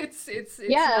it's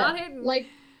not hidden. Like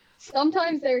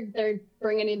sometimes they're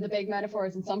bringing in the big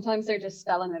metaphors, and sometimes they're just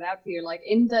spelling it out for you. Like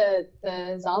in the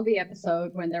zombie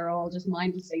episode, when they're all just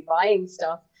mindlessly buying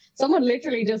stuff, someone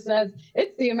literally just says,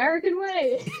 "It's the American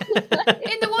way."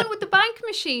 In the one with the bank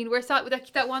machine, where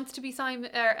that wants to be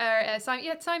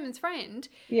Simon's friend.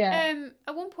 Yeah.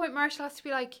 At one point, Marshall has to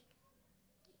be like,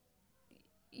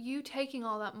 "You taking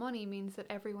all that money means that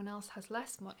everyone else has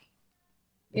less money."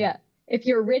 Yeah. If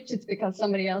you're rich, it's because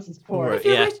somebody else is poor. If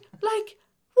you're rich, like,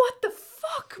 what the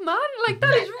fuck, man? Like,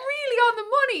 that is really on the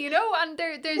money, you know? And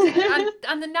there's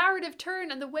and the narrative turn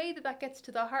and the way that gets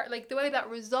to the heart, like the way that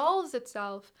resolves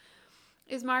itself,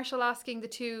 is Marshall asking the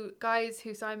two guys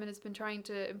who Simon has been trying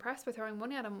to impress by throwing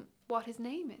money at him what his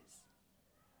name is.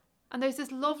 And there's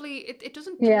this lovely, it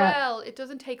doesn't dwell, it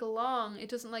doesn't take long, it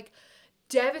doesn't like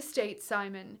devastate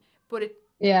Simon, but it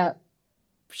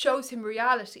shows him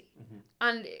reality.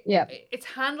 And it's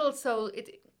handled so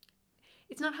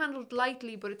it's not handled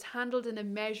lightly, but it's handled in a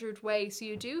measured way, so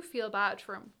you do feel bad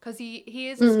for him, because he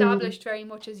is established very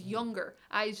much as younger.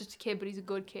 He's just a kid, but he's a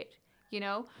good kid, you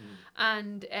know.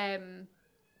 And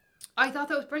I thought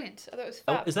that was brilliant. I thought it was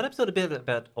fab. Is that episode a bit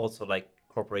about also like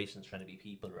corporations trying to be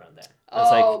people around there?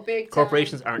 It's like, big time.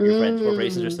 Corporations aren't your friends.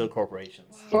 Corporations are still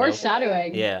corporations.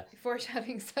 Foreshadowing. Yeah.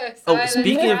 Foreshadowing.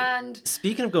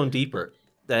 Speaking of going deeper,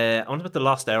 I wonder about the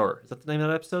Lost Hour. Is that the name of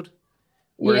that episode?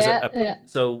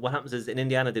 So what happens is in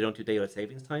Indiana they don't do daylight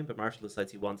savings time, but Marshall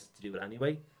decides he wants to do it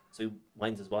anyway, so he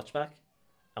winds his watch back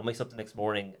and wakes up the next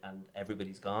morning and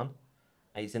everybody's gone,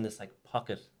 and he's in this like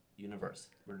pocket universe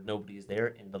where nobody is there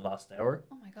in the Lost Hour.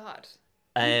 Oh my god!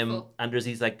 And there's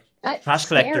these like trash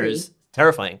collectors,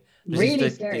 terrifying.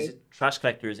 There's these trash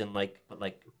collectors in like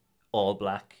all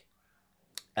black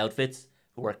outfits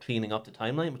who are cleaning up the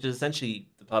timeline, which is essentially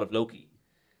the plot of Loki,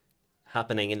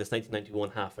 happening in this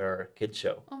 1991 half-hour kids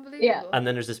show. Unbelievable. Yeah. And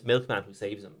then there's this milkman who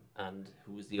saves him, and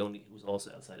who's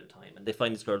also outside of time. And they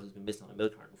find this girl who's been missing on a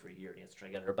milk carton for a year, and he has to try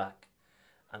to get her back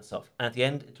and stuff. And at the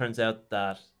end, it turns out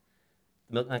that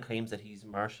the milkman claims that he's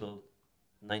Marshall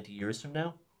 90 years from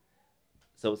now.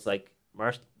 So it's like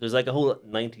there's like a whole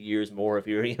 90 years more of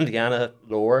Erie, Indiana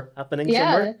lore happening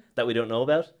somewhere that we don't know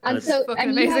about. And so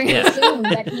fucking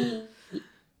amazing.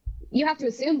 You have to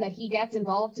assume that he gets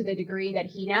involved to the degree that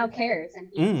he now cares, and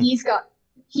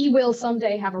he will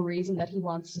someday have a reason that he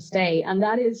wants to stay, and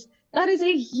that is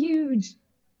a huge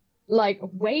like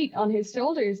weight on his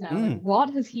shoulders now. Like,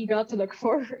 what has he got to look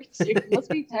forward to? It must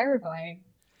be terrifying.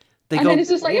 Then it's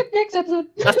just like, next episode.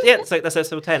 It's like that's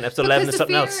episode 10. Episode 11 is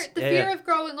something else. The fear of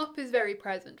growing up is very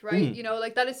present, right? You know,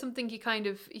 like that is something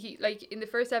he like in the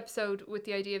first episode with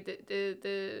the idea of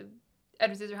the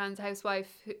Edward Scissorhands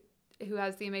housewife who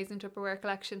has the amazing Tupperware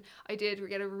collection. I did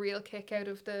get a real kick out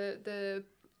of the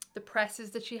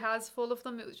presses that she has full of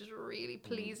them. It was just really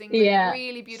pleasing. Yeah.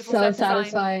 Really beautiful. So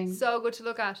satisfying. Design. So good to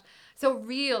look at. So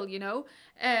real, you know.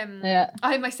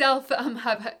 I myself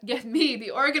have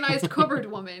the organized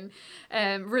cupboard woman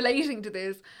relating to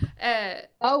this.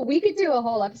 We could do a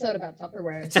whole episode about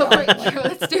Tupperware. So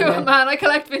let's do it, man. I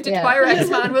collect vintage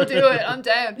Pyrex, man. We'll do it. I'm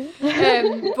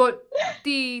down. But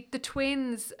the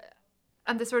twins...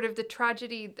 And the sort of the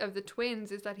tragedy of the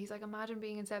twins is that he's like, imagine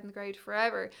being in 7th grade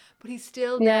forever. But he's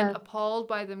still then appalled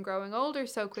by them growing older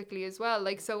so quickly as well.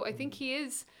 Like, so I think he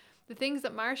is, the things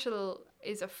that Marshall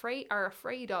is afraid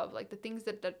of, like the things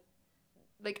that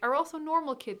like are also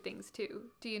normal kid things too.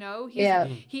 Do you know?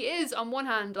 He is on one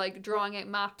hand like drawing out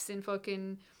maps and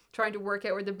fucking trying to work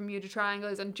out where the Bermuda Triangle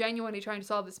is and genuinely trying to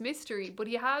solve this mystery. But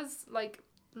he has like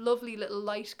lovely little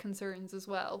light concerns as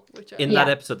well, which in that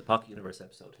episode, the Pocket Universe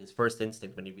episode, his first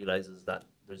instinct when he realizes that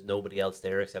there's nobody else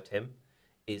there except him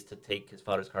is to take his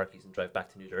father's car keys and drive back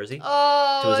to New Jersey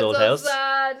to his old house.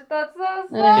 Sad. That's so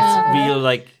sad. It's real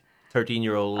like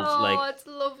 13-year-old like it's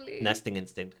lovely nesting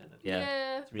instinct kind of.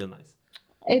 It's real nice.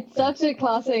 It's such a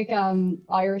classic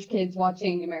Irish kids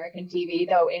watching American TV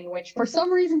though, in which for some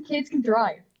reason kids can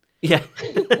drive.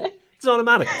 It's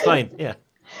automatic. It's fine.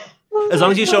 As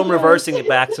long as you show them reversing it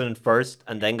back to first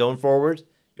and then going forward,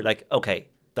 you're like, okay,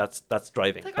 that's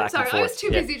driving. Like, back I'm sorry, and forth. I was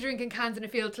too busy drinking cans in a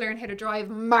field to learn how to drive,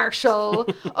 Marshall.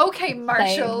 Okay,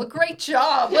 Marshall, great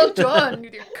job. Well done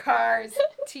with your cars,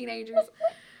 teenagers.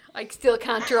 I still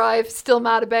can't drive, still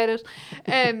mad about it.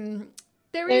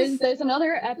 There's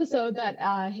another episode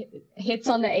that hits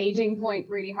on the aging point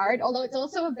really hard, although it's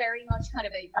also a very much kind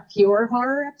of a pure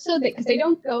horror episode because they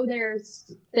don't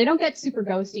get super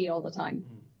ghosty all the time.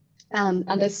 And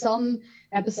there's some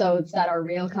episodes that are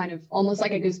real kind of almost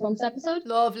like a Goosebumps episode.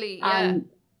 Lovely, yeah.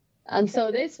 And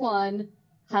so this one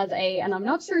has and I'm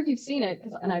not sure if you've seen it,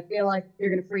 and I feel like you're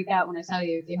going to freak out when I tell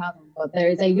you if you haven't, but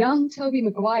there's a young Tobey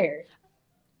Maguire.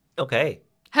 Okay.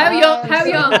 How young? How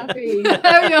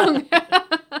young?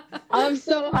 I'm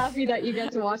so happy that you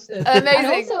get to watch this. Amazing. And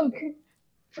also,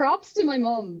 props to my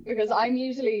mum, because I'm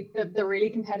usually the really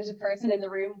competitive person in the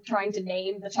room trying to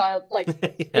name the child, like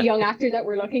the young actor that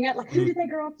we're looking at, like who did they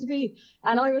grow up to be?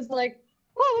 And I was like,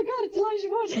 oh my god, it's Elijah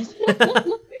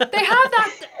Wood. They have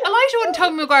that. Elijah Wood and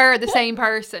Tobey Maguire are the same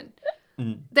person.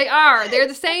 They're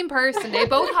the same person. They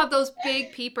both have those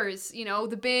big peepers, you know,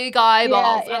 the big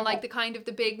eyeballs and like the kind of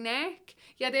the big neck.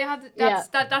 Yeah, they have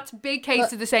that's a big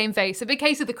case of the same face. A big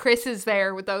case of the Chris's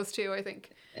there with those two, I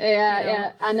think.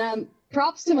 And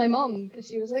props to my mum, because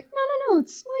she was like, no,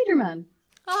 it's Spider-Man.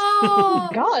 Oh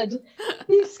God,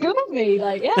 you schooled me.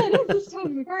 Like, yeah, it is just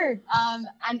Tobey Maguire.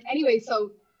 And anyway,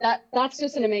 so that's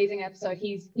just an amazing episode.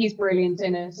 He's brilliant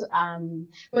in it.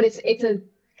 But it's a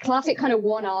classic kind of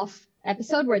one-off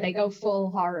episode where they go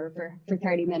full horror for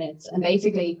 30 minutes, and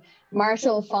basically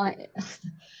Marshall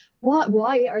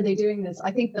why are they doing this?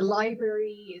 I think the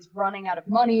library is running out of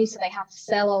money, so they have to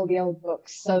sell all the old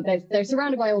books. So they're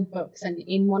surrounded by old books, and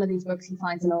in one of these books he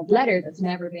finds an old letter that's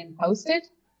never been posted,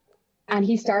 and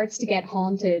he starts to get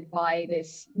haunted by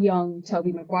this young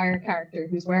Tobey Maguire character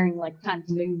who's wearing like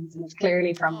pantaloons and is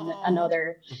clearly from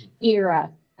another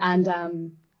era.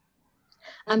 And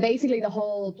basically the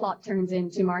whole plot turns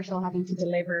into Marshall having to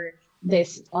deliver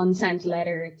this unsent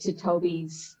letter to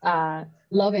Toby's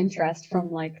love interest from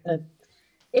like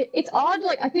it's odd,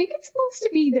 like I think it's supposed to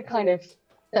be the kind of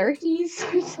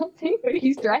 30s or something, but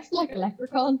he's dressed like a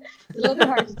leprechaun. It's a little bit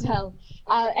hard to tell.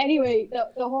 Anyway,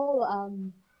 the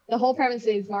whole premise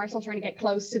is Marshall trying to get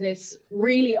close to this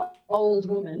really old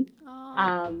woman,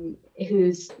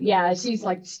 who's she's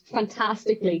like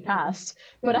fantastically cast,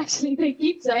 but actually they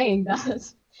keep saying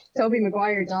that Tobey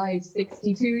Maguire died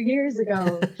 62 years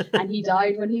ago, and he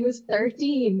died when he was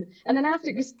 13. And then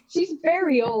after, because she's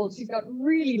very old, she's got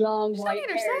really long white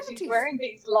hair. She's wearing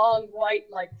these long white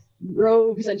like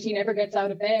robes, and she never gets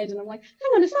out of bed. And I'm like,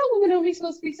 hang on, is that woman only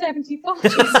supposed to be 75?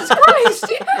 Jesus Christ!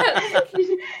 Yeah.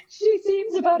 She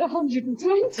seems about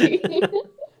 120.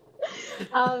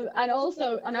 And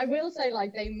also, and I will say,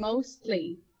 like they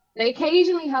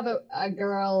occasionally have a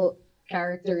girl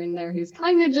character in there who's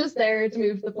kind of just there to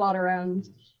move the plot around,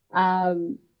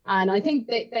 and I think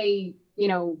they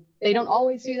they don't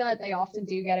always do that. They often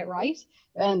do get it right.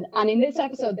 And in this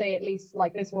episode, they at least,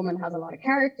 like, this woman has a lot of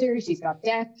character. She's got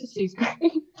depth. She's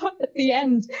great. At the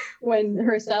end, when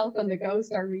herself and the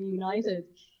ghost are reunited,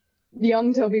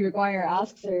 young Tobey Maguire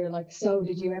asks her, like, so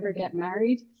did you ever get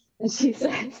married? And she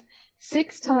says,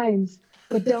 6 times,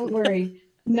 but don't worry,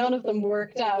 none of them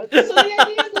worked out. So the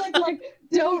idea is like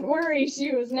don't worry,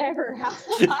 she was never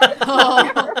happy. Like,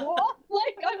 I'm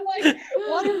like,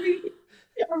 what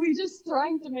are we just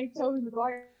trying to make Tobey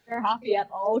Maguire happy at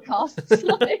all costs?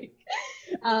 Like,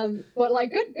 but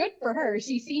like, good for her.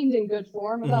 She seemed in good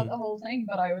form about the whole thing,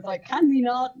 but I was like, can we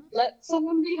not let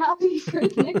someone be happy for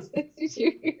the next 62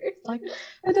 years? Like,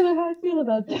 I don't know how I feel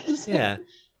about this. Yeah.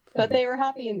 But they were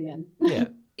happy in the end. Yeah.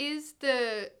 Is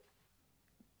the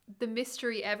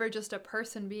mystery ever just a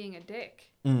person being a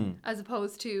dick, as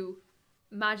opposed to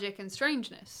magic and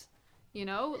strangeness? You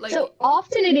know, like, so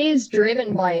often it is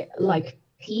driven by like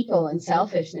people and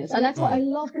selfishness, and that's what I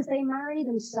love, because they marry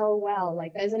them so well.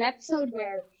 Like, there's an episode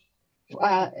where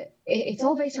it's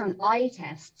all based around eye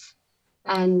tests,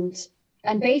 and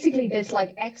basically this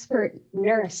like expert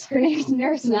nurse, her name is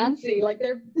Nurse Nancy. Like,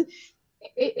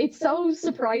 it's so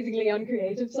surprisingly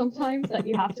uncreative sometimes that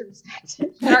you have to respect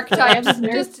it. Archetypes.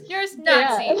 Just Nurse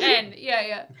Nancy.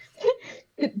 Yeah.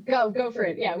 Go for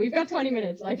it. Yeah, we've got 20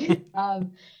 minutes. Like,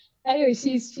 anyway,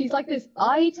 she's like this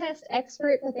eye test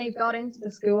expert that they've got into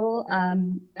the school.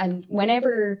 And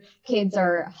whenever kids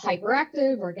are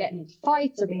hyperactive or getting into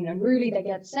fights or being unruly, they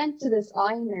get sent to this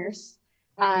eye nurse,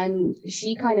 and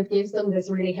she kind of gives them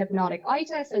this really hypnotic eye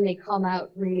test, and they come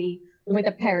out really with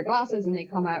a pair of glasses, and they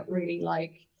come out really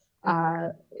like,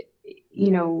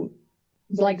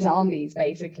 like zombies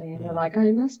basically. And they're like,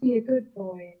 I must be a good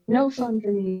boy. No fun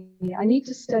for me. I need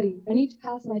to study. I need to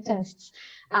pass my tests.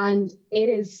 And it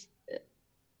is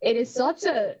such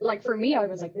a, like, for me, I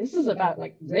was like, this is about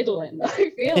like Ritalin.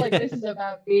 I feel like this is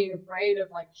about being afraid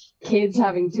of like kids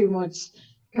having too much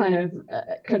kind of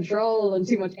control and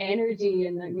too much energy,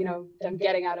 and them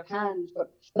getting out of hand.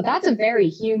 But that's a very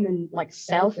human, like,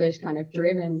 selfish kind of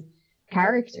driven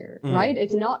character, right?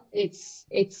 It's not, it's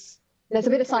there's a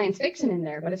bit of science fiction in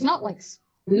there, but it's not like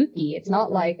spooky. It's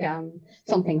not like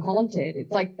something haunted.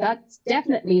 It's like, that's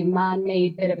definitely a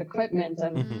man-made bit of equipment,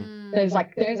 and there's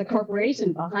a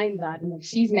corporation behind that, and like,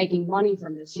 she's making money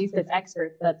from this. She's this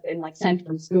expert that's been like sent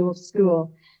from school to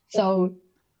school. So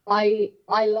I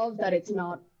love that it's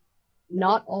not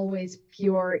always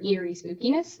pure eerie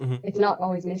spookiness. It's not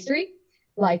always mystery.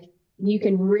 Like, you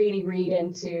can really read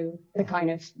into the kind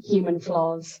of human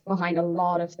flaws behind a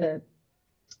lot of the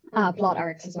plot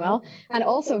arcs as well. And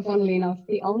also, funnily enough,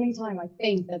 the only time I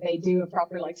think that they do a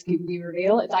proper like Scooby-Doo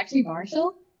reveal, it's actually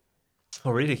Marshall.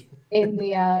 Oh, really? In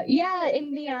the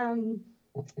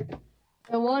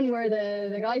the one where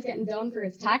the guy's getting done for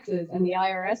his taxes and the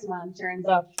IRS man turns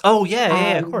up. Oh,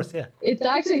 yeah, of course, yeah. It's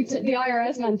actually, the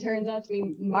IRS man turns out to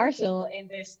be Marshall in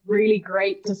this really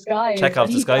great disguise.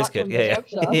 Chekhov's disguise kit, yeah.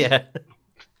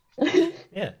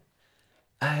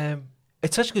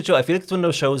 It's such a good show. I feel like it's one of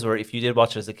those shows where if you did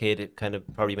watch it as a kid, it kind of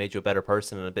probably made you a better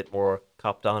person and a bit more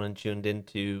copped on and tuned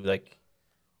into like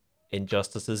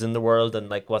injustices in the world and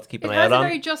like what's keeping an eye out on. It has a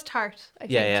very just heart, I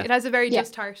think. It has a very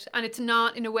just heart, and it's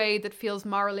not in a way that feels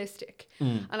moralistic.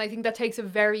 And I think that takes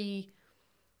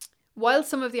while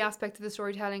some of the aspects of the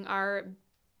storytelling are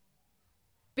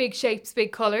big shapes,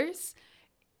 big colours,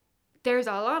 there's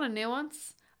a lot of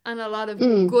nuance and a lot of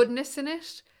goodness in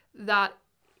it that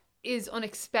is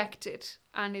unexpected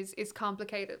and is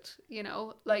complicated,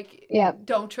 like,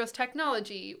 don't trust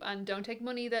technology and don't take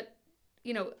money that,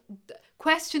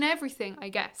 question everything, I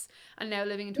guess. And now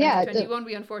living in 2021,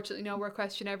 we unfortunately know where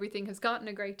question everything has gotten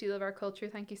a great deal of our culture.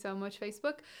 Thank you so much,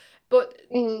 Facebook. But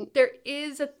there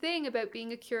is a thing about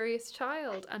being a curious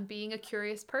child and being a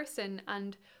curious person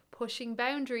and pushing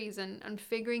boundaries and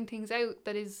figuring things out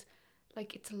that is,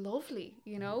 like, it's lovely,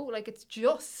 like, it's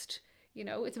just,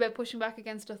 it's about pushing back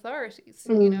against authorities,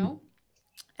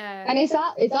 And is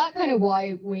that kind of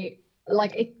why we,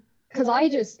 like, it, because I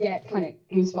just get kind of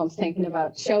goosebumps thinking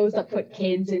about shows that put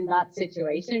kids in that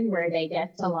situation where they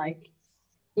get to, like,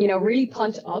 really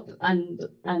punch up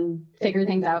and figure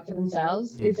things out for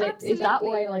themselves. Is that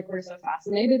why, like, we're so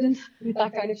fascinated with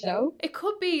that kind of show? It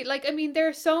could be. Like, I mean, there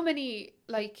are so many,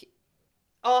 like,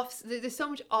 there's so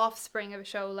much offspring of a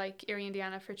show like Eerie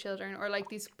Indiana for children, or like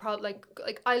these like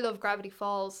I love Gravity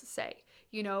Falls, say,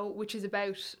 which is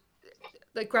about,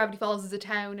 like, Gravity Falls is a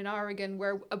town in Oregon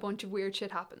where a bunch of weird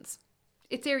shit happens.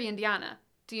 It's Eerie Indiana,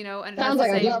 and it sounds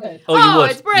like I love it. Oh, you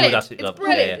would. It's brilliant. It's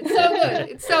brilliant. It's so good.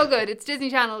 It's so good. It's Disney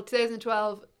Channel,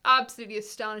 2012. Absolutely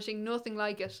astonishing. Nothing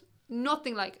like it.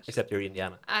 Nothing like it. Except Erie,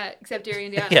 Indiana. Except Erie,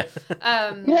 Indiana. Yeah.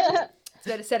 It's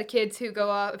about a set of kids who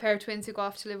go off, a pair of twins who go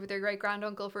off to live with their great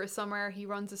granduncle for a summer. He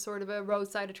runs a sort of a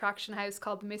roadside attraction house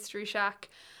called the Mystery Shack,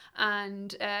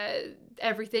 and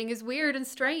everything is weird and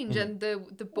strange. And the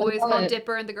boy is called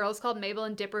Dipper and the girl is called Mabel,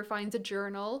 and Dipper finds a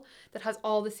journal that has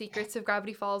all the secrets of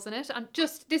Gravity Falls in it. And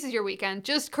just, this is your weekend,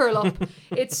 just curl up.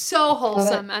 It's so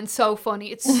wholesome and so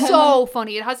funny. It's so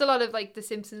funny. It has a lot of like The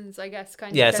Simpsons, I guess,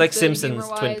 kind of. Yeah, it's like Simpsons,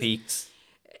 Twin Peaks,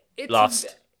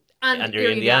 Lost. And you're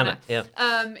Indiana. Yeah.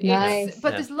 Nice.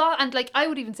 But there's a lot, and like I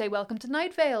would even say Welcome to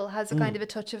Night Vale has a kind of a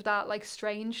touch of that, like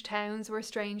strange towns where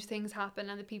strange things happen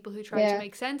and the people who try to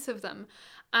make sense of them.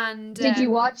 And did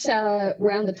you watch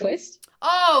Round the Twist?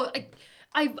 Oh,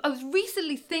 I was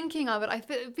recently thinking of it. I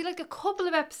feel like a couple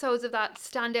of episodes of that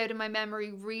stand out in my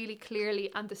memory really clearly.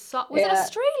 And was it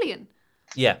Australian?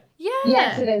 Yeah. Yeah.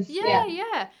 Yes, it is.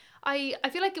 Yeah. I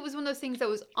feel like it was one of those things that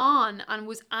was on and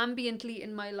was ambiently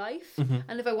in my life.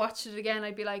 And if I watched it again,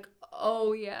 I'd be like,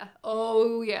 oh yeah,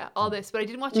 all this. But I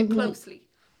didn't watch it closely,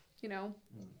 you know.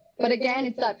 But again,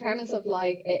 it's that premise of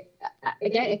like,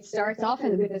 it starts off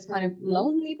with this kind of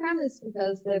lonely premise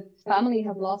because the family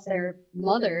have lost their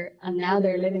mother and now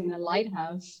they're living in a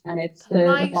lighthouse, and it's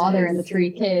the father and the 3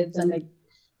 kids, and the,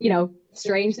 you know,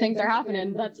 strange things are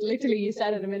happening. That's literally, you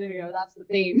said it a minute ago, that's the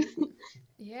theme.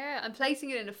 Yeah, and placing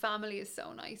it in a family is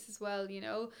so nice as well, you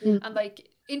know. And like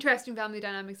interesting family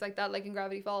dynamics like that, like in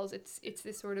Gravity Falls, it's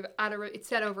this sort of it's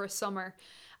set over a summer,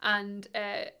 and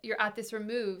you're at this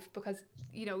remove because,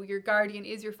 you know, your guardian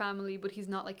is your family, but he's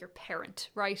not like your parent,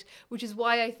 right? Which is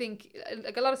why I think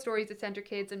like a lot of stories that center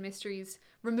kids and mysteries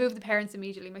remove the parents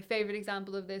immediately. My favorite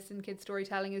example of this in kids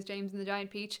storytelling is James and the Giant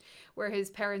Peach, where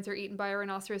his parents are eaten by a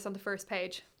rhinoceros on the first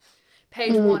page.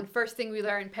 Page 1, first thing we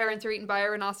learn, parents are eaten by a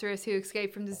rhinoceros who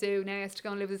escaped from the zoo. Now he has to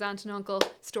go and live with his aunt and uncle.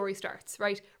 Story starts,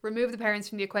 right? Remove the parents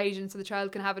from the equation so the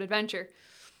child can have an adventure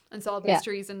and solve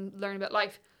mysteries and learn about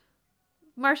life.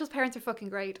 Marshall's parents are fucking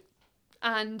great.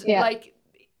 And like,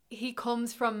 he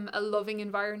comes from a loving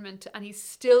environment and he's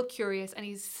still curious and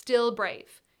he's still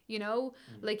brave, you know?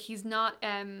 Like, he's not,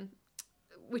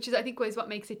 which is, I think, is what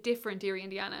makes it different, Erie,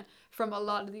 Indiana, from a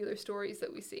lot of the other stories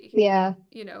that we see. Yeah.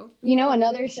 You know? You know,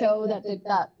 another show that did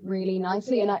that really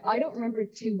nicely, and I don't remember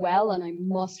it too well, and I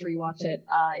must rewatch it,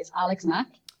 is Alex Mack.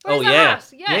 Where's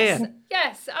that at?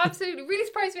 Yes, absolutely. Really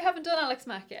surprised we haven't done Alex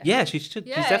Mack yet. Yeah, she should.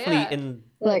 She's definitely in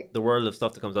like the world of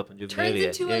stuff that comes up in Juvenilia.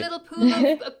 Turns into a little pool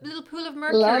of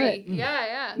mercury. Love it.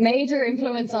 Yeah. Major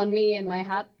influence on me and my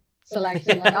hat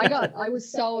selection. Like I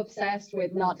was so obsessed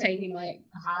with not taking my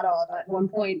hat off at one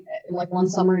point. Like one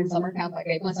summer in summer camp, I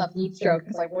gave myself heat stroke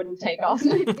because I wouldn't take off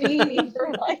my beanie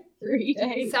for like 3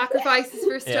 days. Sacrifices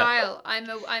for style. I'm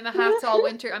a hats all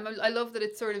winter. I love that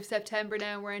it's sort of September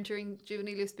now and we're entering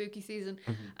Juvenilia spooky season,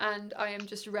 and I am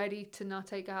just ready to not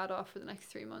take a hat off for the next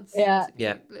 3 months. Yeah.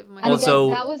 And also,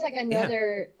 that was like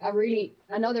another really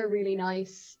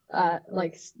nice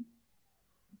like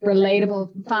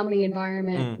relatable family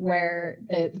environment where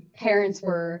the parents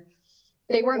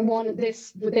they weren't one of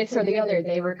this or the other.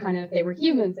 They were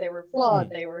humans, they were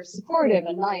flawed, they were supportive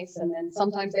and nice, and then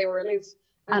sometimes they were aloof.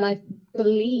 And I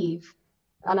believe,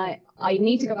 and I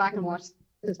need to go back and watch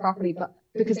this properly, but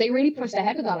because they really pushed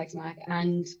ahead with Alex Mack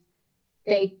and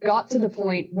they got to the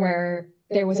point where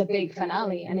there was a big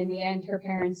finale, and in the end her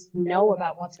parents know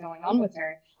about what's going on with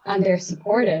her and they're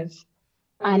supportive.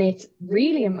 And it's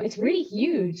really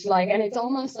huge, like, and it's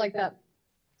almost like that.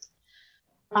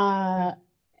 I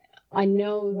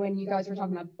know when you guys were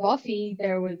talking about Buffy,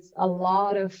 there were a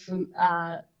lot of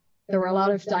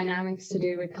dynamics to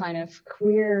do with kind of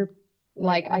queer,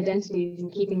 like, identities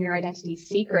and keeping your identity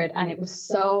secret, and it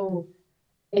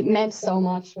meant so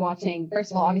much watching. First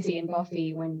of all, obviously in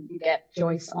Buffy, when you get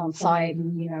Joyce on side,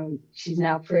 and you know she's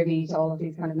now privy to all of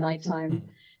these kind of nighttime.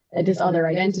 This other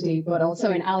identity, but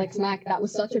also in Alex Mack, that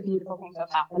was such a beautiful thing to have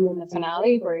happened in the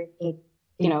finale, where the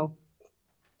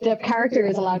character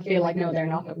is allowed to feel like, no, they're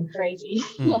not going crazy.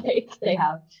 Like they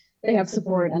have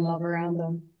support and love around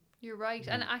them. You're right,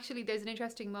 and actually, there's an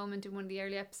interesting moment in one of the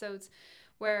early episodes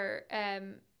where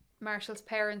Marshall's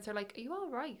parents are like, "Are you all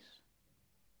right?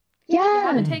 Yeah, you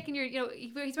haven't taken your,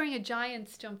 he's wearing a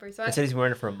Giants jumper." So I said he's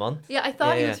wearing it for a month. Yeah, I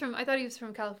thought he was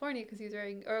from California because he was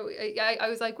wearing. Or I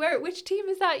was like, which team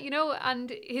is that?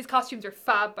 And his costumes are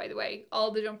fab, by the way.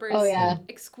 All the jumpers,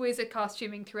 exquisite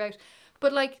costuming throughout.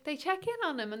 But like they check in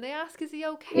on him and they ask, "Is he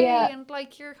okay?" Yeah. And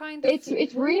like you're kind of. It's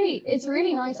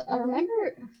really nice. I remember I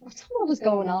don't know what was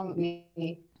going on with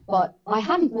me, but I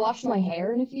hadn't washed my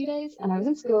hair in a few days, and I was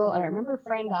in school, and I remember a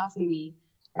friend asking me,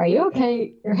 are you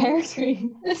okay? Your hair's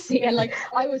green. And like,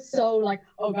 I was so like,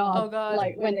 oh God,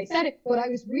 like when they said it, but I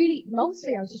was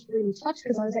just really touched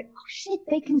because I was like, oh shit,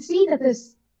 they can see that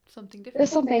there's something different.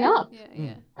 There's something up.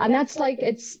 Yeah. And that's like,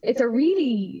 it's a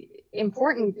really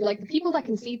important, like the people that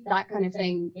can see that kind of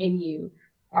thing in you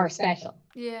are special.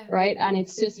 Yeah. Right. And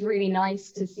it's just really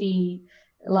nice to see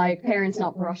like parents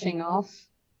not brushing off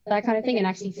that kind of thing and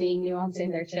actually seeing nuance in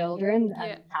their children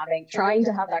and trying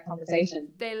to have that conversation.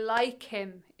 They like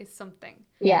him is something.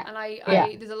 Yeah. And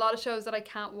I there's a lot of shows that I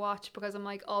can't watch because I'm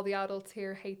like, all the adults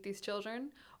here hate these children,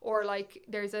 or like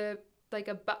there's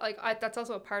that's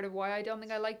also a part of why I don't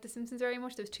think I like The Simpsons very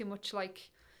much. There's too much like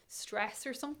stress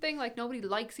or something. Like nobody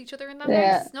likes each other in that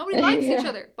house. Nobody likes each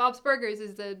other. Bob's Burgers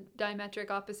is the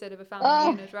diametric opposite of a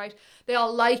family unit, right? They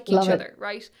all like each other,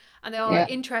 right? And they all are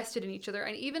interested in each other.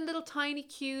 And even little tiny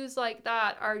cues like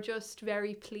that are just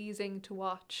very pleasing to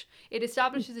watch. It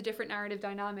establishes a different narrative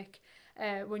dynamic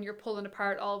when you're pulling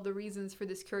apart all of the reasons for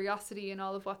this curiosity and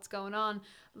all of what's going on.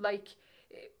 Like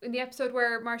in the episode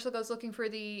where Marshall goes looking for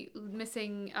the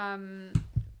missing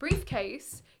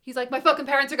briefcase, he's like, my fucking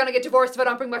parents are going to get divorced if I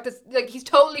don't bring back this. Like, he's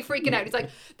totally freaking out. He's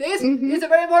like, this is a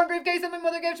very important briefcase that my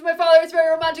mother gave to my father. It's very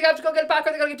romantic. I have to go get it back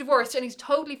or they're going to get divorced. And he's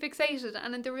totally fixated.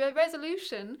 And in the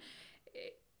resolution,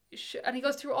 and he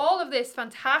goes through all of this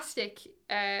fantastic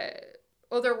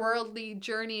otherworldly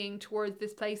journeying towards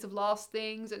this place of lost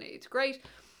things, and it's great.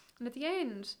 And at the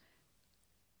end,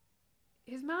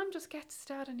 his man just gets his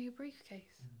dad a new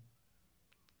briefcase.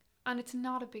 And it's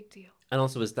not a big deal. And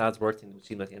also his dad's work thing, which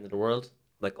seemed like the end of the world.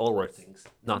 Like all work things.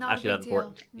 Not actually that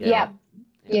important. Yeah.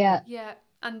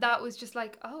 And that was just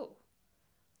like, oh,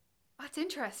 that's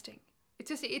interesting.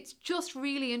 It's just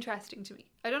really interesting to me.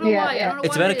 I don't know why. I don't know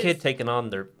it's about a kid taking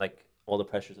on their like all the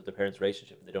pressures of their parents'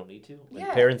 relationship and they don't need to. When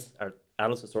parents are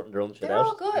adults are sorting their own shit out. They're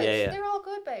all good. They're all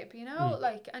good, babe, you know?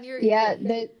 Like, and you're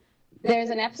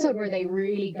there's an episode where they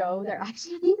really go there.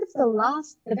 Actually, I think it's the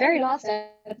very last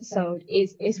episode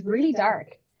is really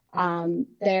dark.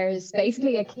 There's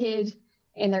basically a kid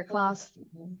in their class,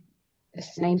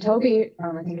 his name Toby,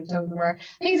 or I think it's Toby Ware.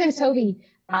 I think his name's Toby,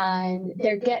 and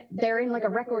they're in like a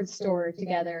record store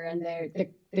together, and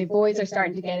the boys are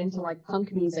starting to get into like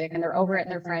punk music, and they're over at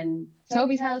their friend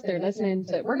Toby's house. They're listening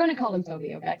to, we're going to call him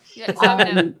Toby, okay?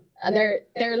 Yeah, and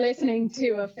they're listening to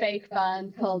a fake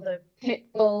band called the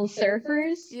Pitbull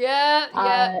Surfers.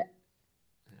 Yeah.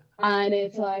 And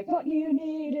it's like, what you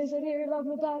need is an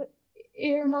earlobe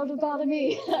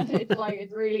lobotomy. And it's like,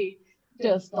 it's really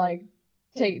just like,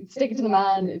 stick it to the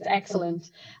man. It's excellent.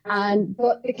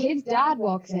 But the kid's dad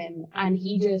walks in and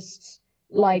he just,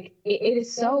 like, it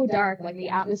is so dark, like the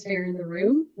atmosphere in the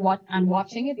room,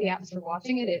 watching it,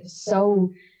 it's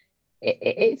so,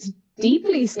 it's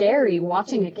deeply scary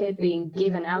watching a kid being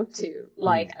given out to,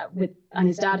 like, and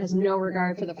his dad has no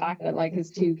regard for the fact that like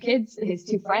his two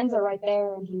friends are right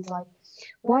there, and he's like,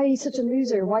 why are you such a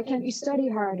loser? Why can't you study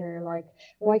harder? Like,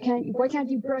 why can't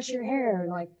you brush your hair?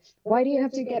 Like, why do you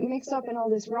have to get mixed up in all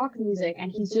this rock music?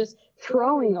 And he's just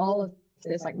throwing all of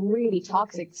this like really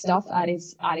toxic stuff at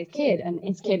his kid, and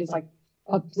his kid is like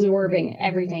absorbing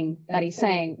everything that he's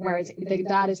saying, whereas the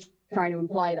dad is trying to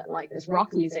imply that like this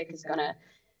rock music is gonna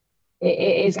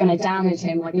damage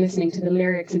him, like listening to the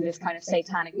lyrics in this kind of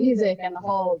satanic music, and the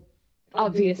whole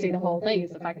thing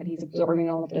is the fact that he's absorbing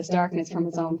all of this darkness from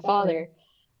his own father.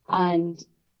 And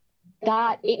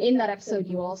that in that episode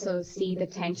you also see the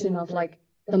tension of like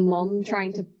Toby's mom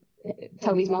trying to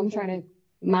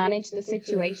manage the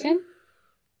situation.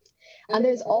 And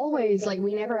there's always, like,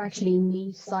 we never actually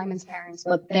meet Simon's parents,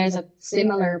 but there's a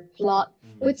similar plot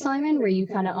with Simon where you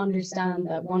kind of understand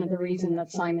that one of the reasons that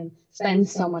Simon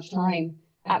spends so much time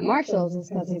at Marshall's is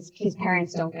because his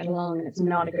parents don't get along, and it's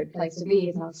not a good place to be.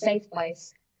 It's not a safe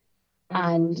place.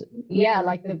 And yeah,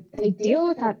 like they deal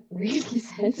with that really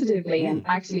sensitively, and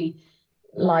actually,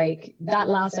 like, that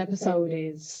last episode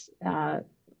is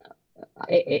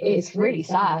it's really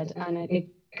sad, and it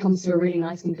comes to a really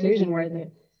nice conclusion where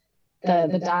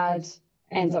the dad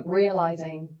ends up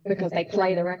realizing, because they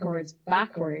play the records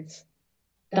backwards,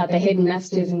 that the hidden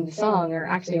messages in the song are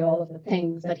actually all of the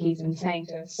things that he's been saying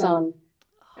to his son.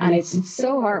 And it's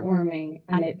so heartwarming,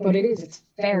 but it's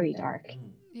very dark.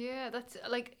 Yeah, that's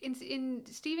like in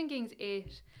Stephen King's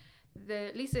It.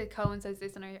 Lisa Cohen says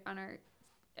this on our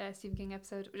Stephen King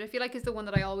episode, which I feel like is the one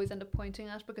that I always end up pointing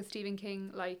at, because Stephen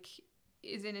King like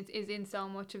is in so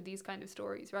much of these kind of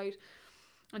stories, right?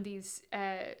 And these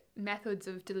methods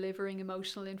of delivering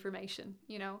emotional information,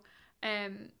 you know.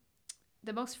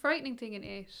 The most frightening thing in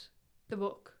It, the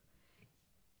book,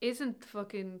 isn't the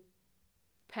fucking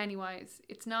Pennywise.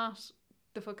 It's not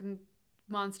the fucking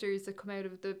monsters that come out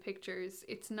of the pictures.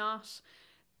 It's not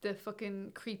the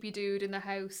fucking creepy dude in the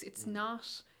house. It's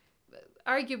not.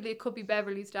 Arguably, it could be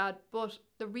Beverly's dad, but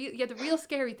the real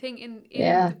scary thing in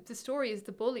the story is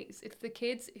the bullies. It's the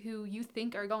kids who you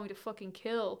think are going to fucking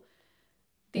kill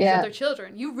these other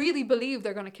children. You really believe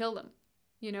they're going to kill them,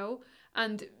 you know?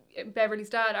 And Beverly's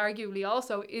dad, arguably,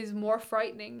 also is more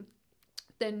frightening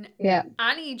than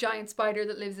any giant spider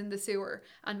that lives in the sewer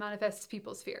and manifests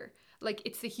people's fear. Like,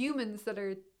 it's the humans that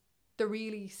are the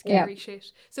really scary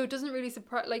shit. So it doesn't really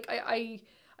surprise. Like, I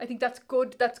think that's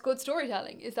good. That's good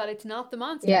storytelling. Is that it's not the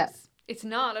monsters. Yeah. It's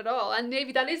not at all. And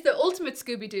maybe that is the ultimate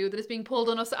Scooby-Doo that is being pulled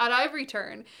on us at every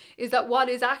turn. Is that what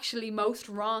is actually most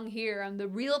wrong here, and the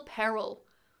real peril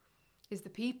is the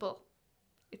people.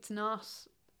 It's not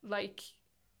like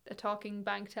a talking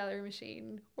bank teller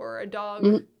machine or a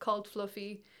dog called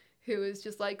Fluffy who is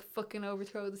just like fucking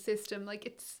overthrow the system. Like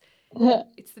it's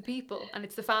the people and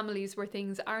it's the families where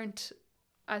things aren't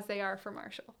as they are for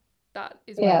Marshall. That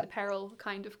is where the peril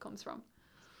kind of comes from.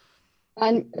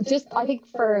 And just, I think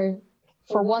for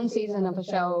one season of a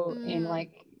show in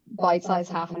like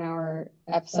bite-sized half an hour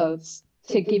episodes,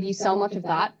 to give you so much of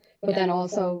that, but then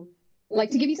also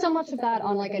like to give you so much of that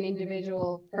on like an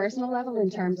individual personal level in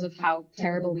terms of how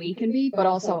terrible we can be, but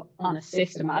also on a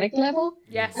systematic level.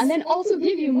 Yes. And then also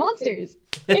give you monsters.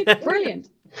 It's brilliant.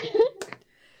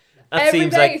 Every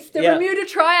base, the Bermuda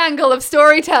Triangle of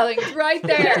storytelling, right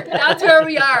there. That's where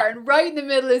we are, and right in the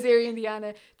middle is Erie,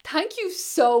 Indiana. Thank you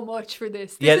so much for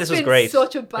this. This was great.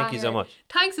 Such a banger. Thank you so much.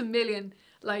 Thanks a million.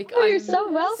 Like, you're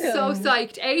so welcome. So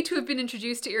psyched. A, to have been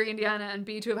introduced to Erie, Indiana, and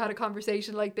B, to have had a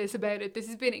conversation like this about it. This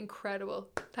has been incredible.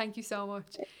 Thank you so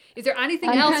much. Is there anything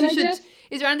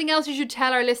else you should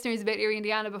tell our listeners about Erie,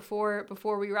 Indiana before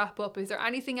we wrap up? Is there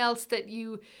anything else that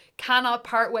you cannot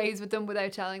part ways with them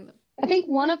without telling them? I think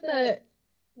one of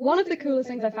the coolest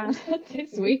things I found out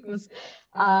this week was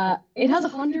it has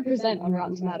 100% on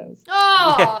Rotten Tomatoes.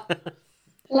 Oh,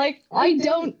 like I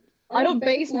don't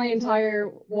base my entire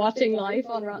watching life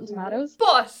on Rotten Tomatoes.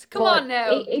 But come on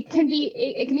now, it can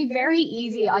be very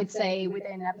easy, I'd say,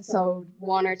 within episode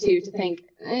 1 or 2 to think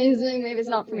maybe it's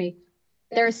not for me.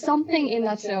 There's something in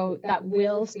that show that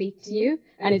will speak to you,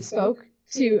 and it spoke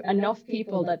to enough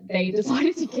people that they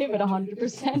decided to give it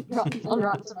 100% on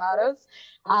Rotten Tomatoes.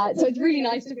 So it's really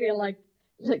nice to feel like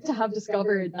to have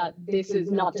discovered that this is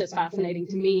not just fascinating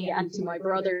to me and to my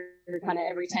brother kind of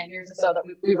every 10 years or so that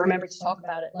we remember to talk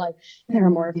about it. Like, there are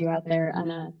more of you out there.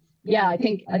 And I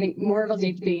think more of us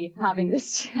need to be having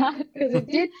this chat, because it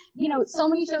did, so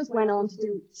many shows went on to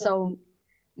do so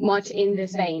much in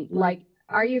this vein. Like,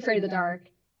 Are You Afraid of the Dark?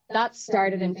 That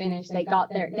started and finished. They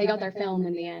got their film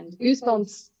in the end.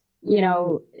 Goosebumps,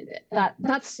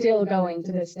 that's still going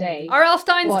to this day. R.L.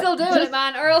 Stine's still doing it,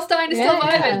 man. R.L. Stine is still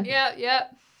vibing. Yeah.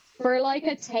 For like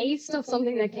a taste of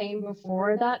something that came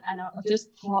before that, and I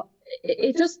just thought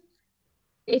it just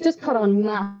put on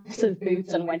massive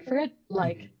boots and went for it.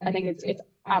 Like, I think it's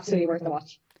absolutely worth the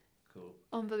watch. Cool.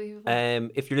 Unbelievable.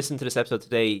 If you're listening to this episode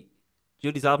today,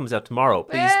 Julie's album's out tomorrow.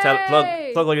 Please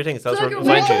plug all your things. Tell us where we can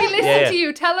find you. Where can we listen to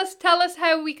you? Tell us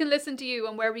how we can listen to you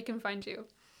and where we can find you.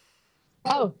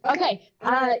 Oh, okay.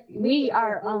 We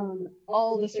are on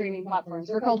all the streaming platforms.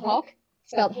 We're called Hawk,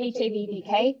 spelled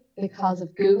HAVDK, because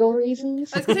of Google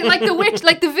reasons. I was going to say, like the witch,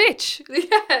 like the vitch.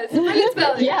 Yes, brilliant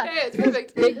spelling. Yeah, okay, it's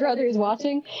perfect. Big Brother is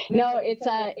watching. No,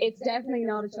 it's definitely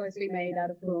not a choice we made out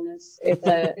of coolness. It's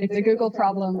a Google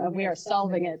problem, and we are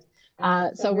solving it.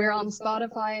 So we're on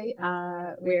Spotify,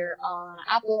 we're on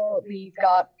Apple, we've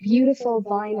got beautiful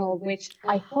vinyl, which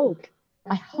I hope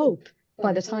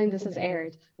by the time this is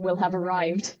aired will have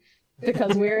arrived,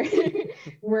 because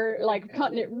we're like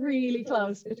cutting it really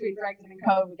close between Brexit and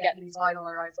COVID getting these vinyl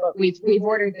arrived. But we've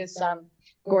ordered this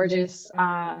gorgeous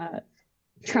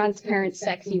transparent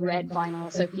sexy red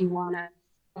vinyl, so if you want to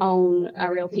own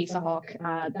a real piece of Hawk,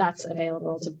 that's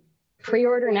available to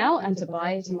pre-order now and to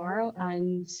buy tomorrow.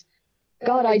 And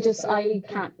God, I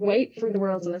can't wait for the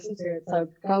world to listen to it. So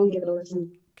go and give it a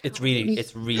listen. It's really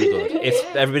good. It's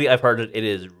everybody I've heard it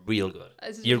is real good.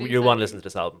 You want to listen to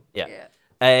this album. Yeah.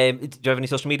 Do you have any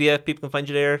social media? People can find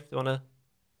you there if they want to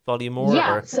follow you more?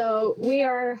 Yeah, so we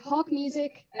are Hawk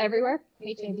Music everywhere,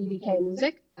 HAVDK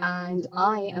Music, and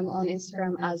I am on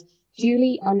Instagram as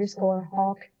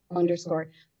Julie_Hawk_.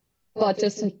 But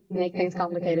just to make things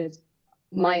complicated,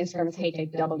 my Instagram is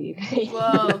HAWK.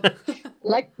 Whoa.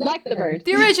 like the bird.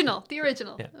 The original.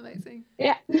 Yeah. Amazing.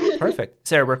 Yeah. Perfect.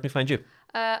 Sarah, where can we find you?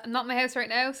 I'm not in my house right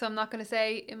now, so I'm not going to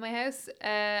say in my house.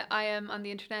 I am on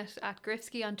the internet at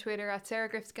Grifsky on Twitter, at Sarah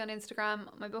Grifsky on Instagram.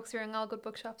 My books are in all good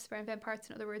bookshops. Brown Pen Parts,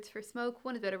 in other words, for smoke.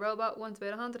 One is about a robot, one's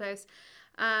about a haunted house.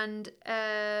 And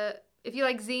if you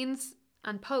like zines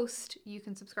And post, you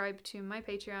can subscribe to my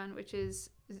Patreon, which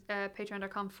is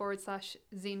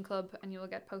patreon.com/zine club, and you will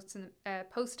get post and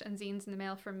zines in the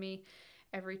mail from me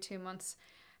every 2 months.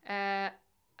 Alan,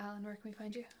 where can we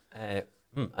find you?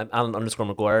 I'm Alan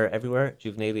 _McGuire everywhere.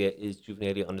 Juvenalia is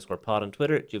Juvenalia_pod on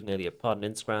Twitter, Juvenalia pod on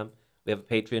Instagram. We have a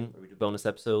Patreon where we do bonus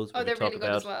episodes. Where they're we talk really good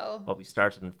about as well. what we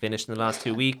started and finished in the last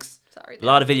 2 weeks. Sorry, a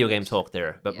lot of video game talk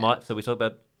there. But so we talk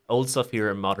about old stuff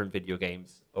here and modern video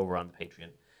games over on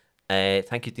Patreon.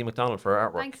 Thank you, Dee McDonald, for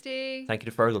our artwork. Thanks, Dee. Thank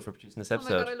you to Fergal for producing this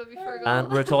episode. Oh my God, I love you, Fergal.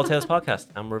 And we're a Tall Tales podcast,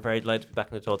 and we're very delighted to be back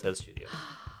in the Tall Tales studio.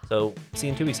 So, see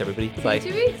you in 2 weeks, everybody. Goodbye. See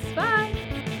you in 2 weeks.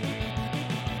 Bye.